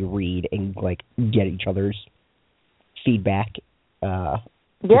normally read and like get each other's feedback.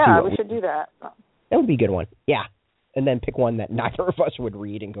 We should do that. That would be a good one. Yeah, and then pick one that neither of us would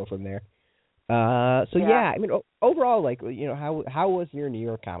read and go from there. Overall, how was your New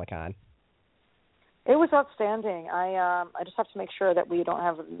York Comic-Con? It was outstanding. I just have to make sure that we don't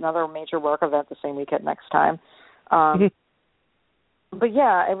have another major work event the same weekend next time. But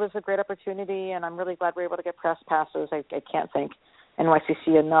yeah, it was a great opportunity, and I'm really glad we were able to get press passes. I can't thank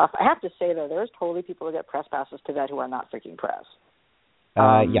NYCC enough. I have to say, though, there's totally people who get press passes to that who are not freaking press.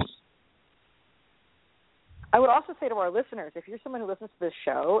 Yes. I would also say to our listeners, if you're someone who listens to this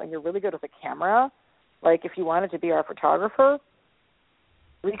show and you're really good with a camera, like if you wanted to be our photographer,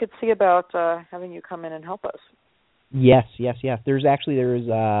 we could see about having you come in and help us. Yes. There's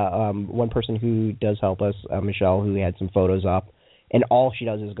one person who does help us, Michelle, who had some photos up, and all she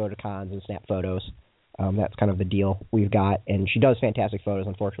does is go to cons and snap photos. That's kind of the deal we've got, and she does fantastic photos.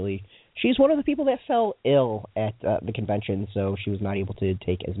 Unfortunately, she's one of the people that fell ill at the convention, so she was not able to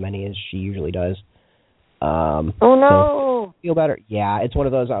take as many as she usually does. Oh no! So feel better. Yeah, it's one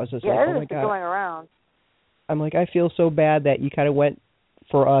of those. I was just like, oh my god. Going around. I'm like, I feel so bad that you kind of went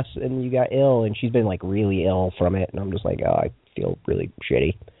for us and you got ill, and she's been like really ill from it, and I'm just like, oh, I feel really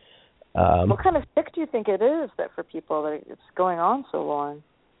shitty. What kind of sick do you think it is that for people that it's going on so long?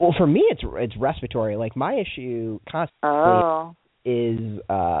 Well, for me, it's respiratory. Like my issue constantly is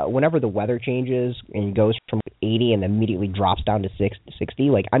whenever the weather changes and goes from 80 and then immediately drops down to 60,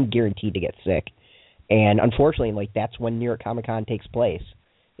 like, I'm guaranteed to get sick. And unfortunately, like, that's when New York Comic Con takes place,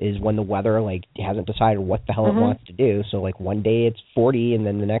 is when the weather, like, hasn't decided what the hell it wants to do. So, like, one day it's 40 and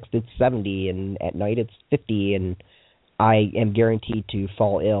then the next it's 70 and at night it's 50, and I am guaranteed to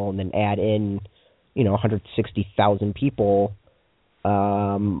fall ill and then add in, 160,000 people,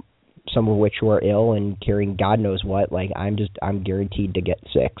 some of which who are ill and carrying God knows what. Like, I'm guaranteed to get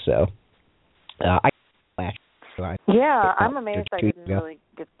sick. So, I'm amazed I didn't really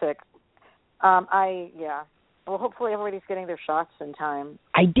get sick. Well, hopefully everybody's getting their shots in time.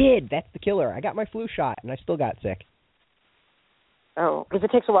 I did. That's the killer. I got my flu shot and I still got sick. Oh, because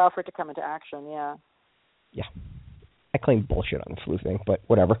it takes a while for it to come into action. Yeah. Yeah. I claim bullshit on the flu thing, but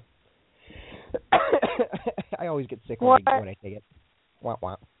whatever. I always get sick when I take it. Wah,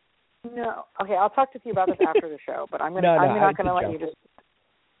 wah. No. Okay, I'll talk to you about this after the show, but I'm not going to let you just...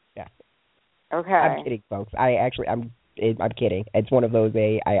 Yeah. Okay. I'm kidding, folks. I'm kidding. It's one of those,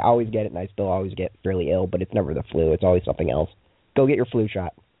 I always get it, and I still always get fairly ill, but it's never the flu. It's always something else. Go get your flu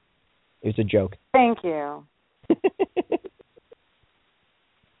shot. It's a joke. Thank you.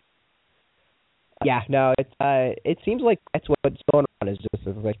 Yeah, no, it seems like that's what's going on, is just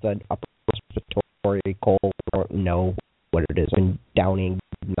like the upper respiratory cold. I don't know what it is. And downing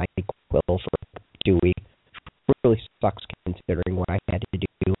NyQuil for 2 weeks. It really sucks considering what I had to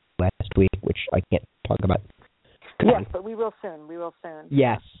do last week, which I can't talk about. Yes, but we will soon.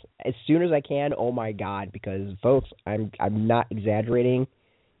 Yes, as soon as I can. Oh my God, because folks, I'm not exaggerating.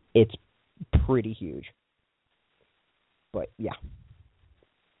 It's pretty huge. But yeah.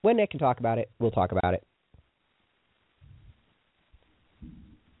 When Nick can talk about it, we'll talk about it.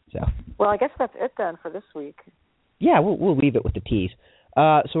 So. Well, I guess that's it then for this week. Yeah, we'll leave it with the tease.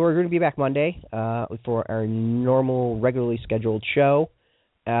 So we're going to be back Monday for our normal, regularly scheduled show,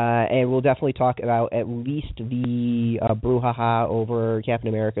 and we'll definitely talk about at least the brouhaha over Captain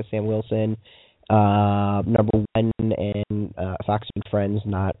America, Sam Wilson, number one, and Fox and Friends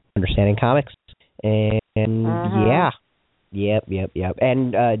not understanding comics, and yeah. Yep.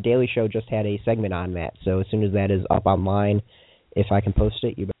 And Daily Show just had a segment on that, so as soon as that is up online, if I can post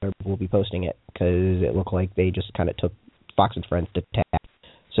it, we'll be posting it, because it looked like they just kind of took Fox and Friends to task.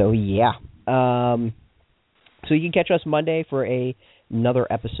 So, yeah. So you can catch us Monday for another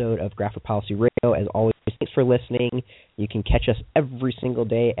episode of Graphic Policy Radio. As always, thanks for listening. You can catch us every single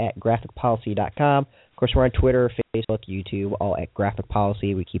day at graphicpolicy.com. Of course, we're on Twitter, Facebook, YouTube, all at Graphic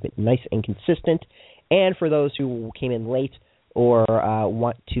Policy. We keep it nice and consistent. And for those who came in late or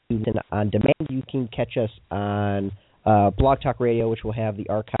want to listen on demand, you can catch us on Blog Talk Radio, which will have the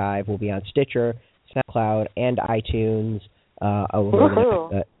archive. We'll be on Stitcher, SoundCloud, and iTunes over the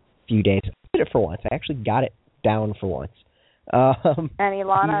next few days. I did it for once. I actually got it down for once. And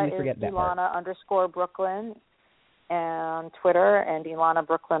Ilana is Ilana_Brooklyn on Twitter and Ilana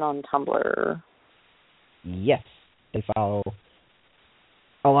Brooklyn on Tumblr. Yes. They follow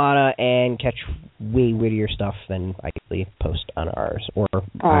Alana and catch way wittier stuff than I usually post on ours or on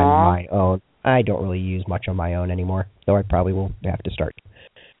my own. I don't really use much on my own anymore, though I probably will have to start.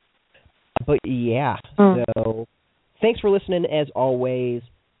 But yeah, so thanks for listening as always.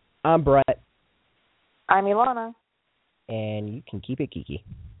 I'm Brett. I'm Ilana. And you can keep it geeky.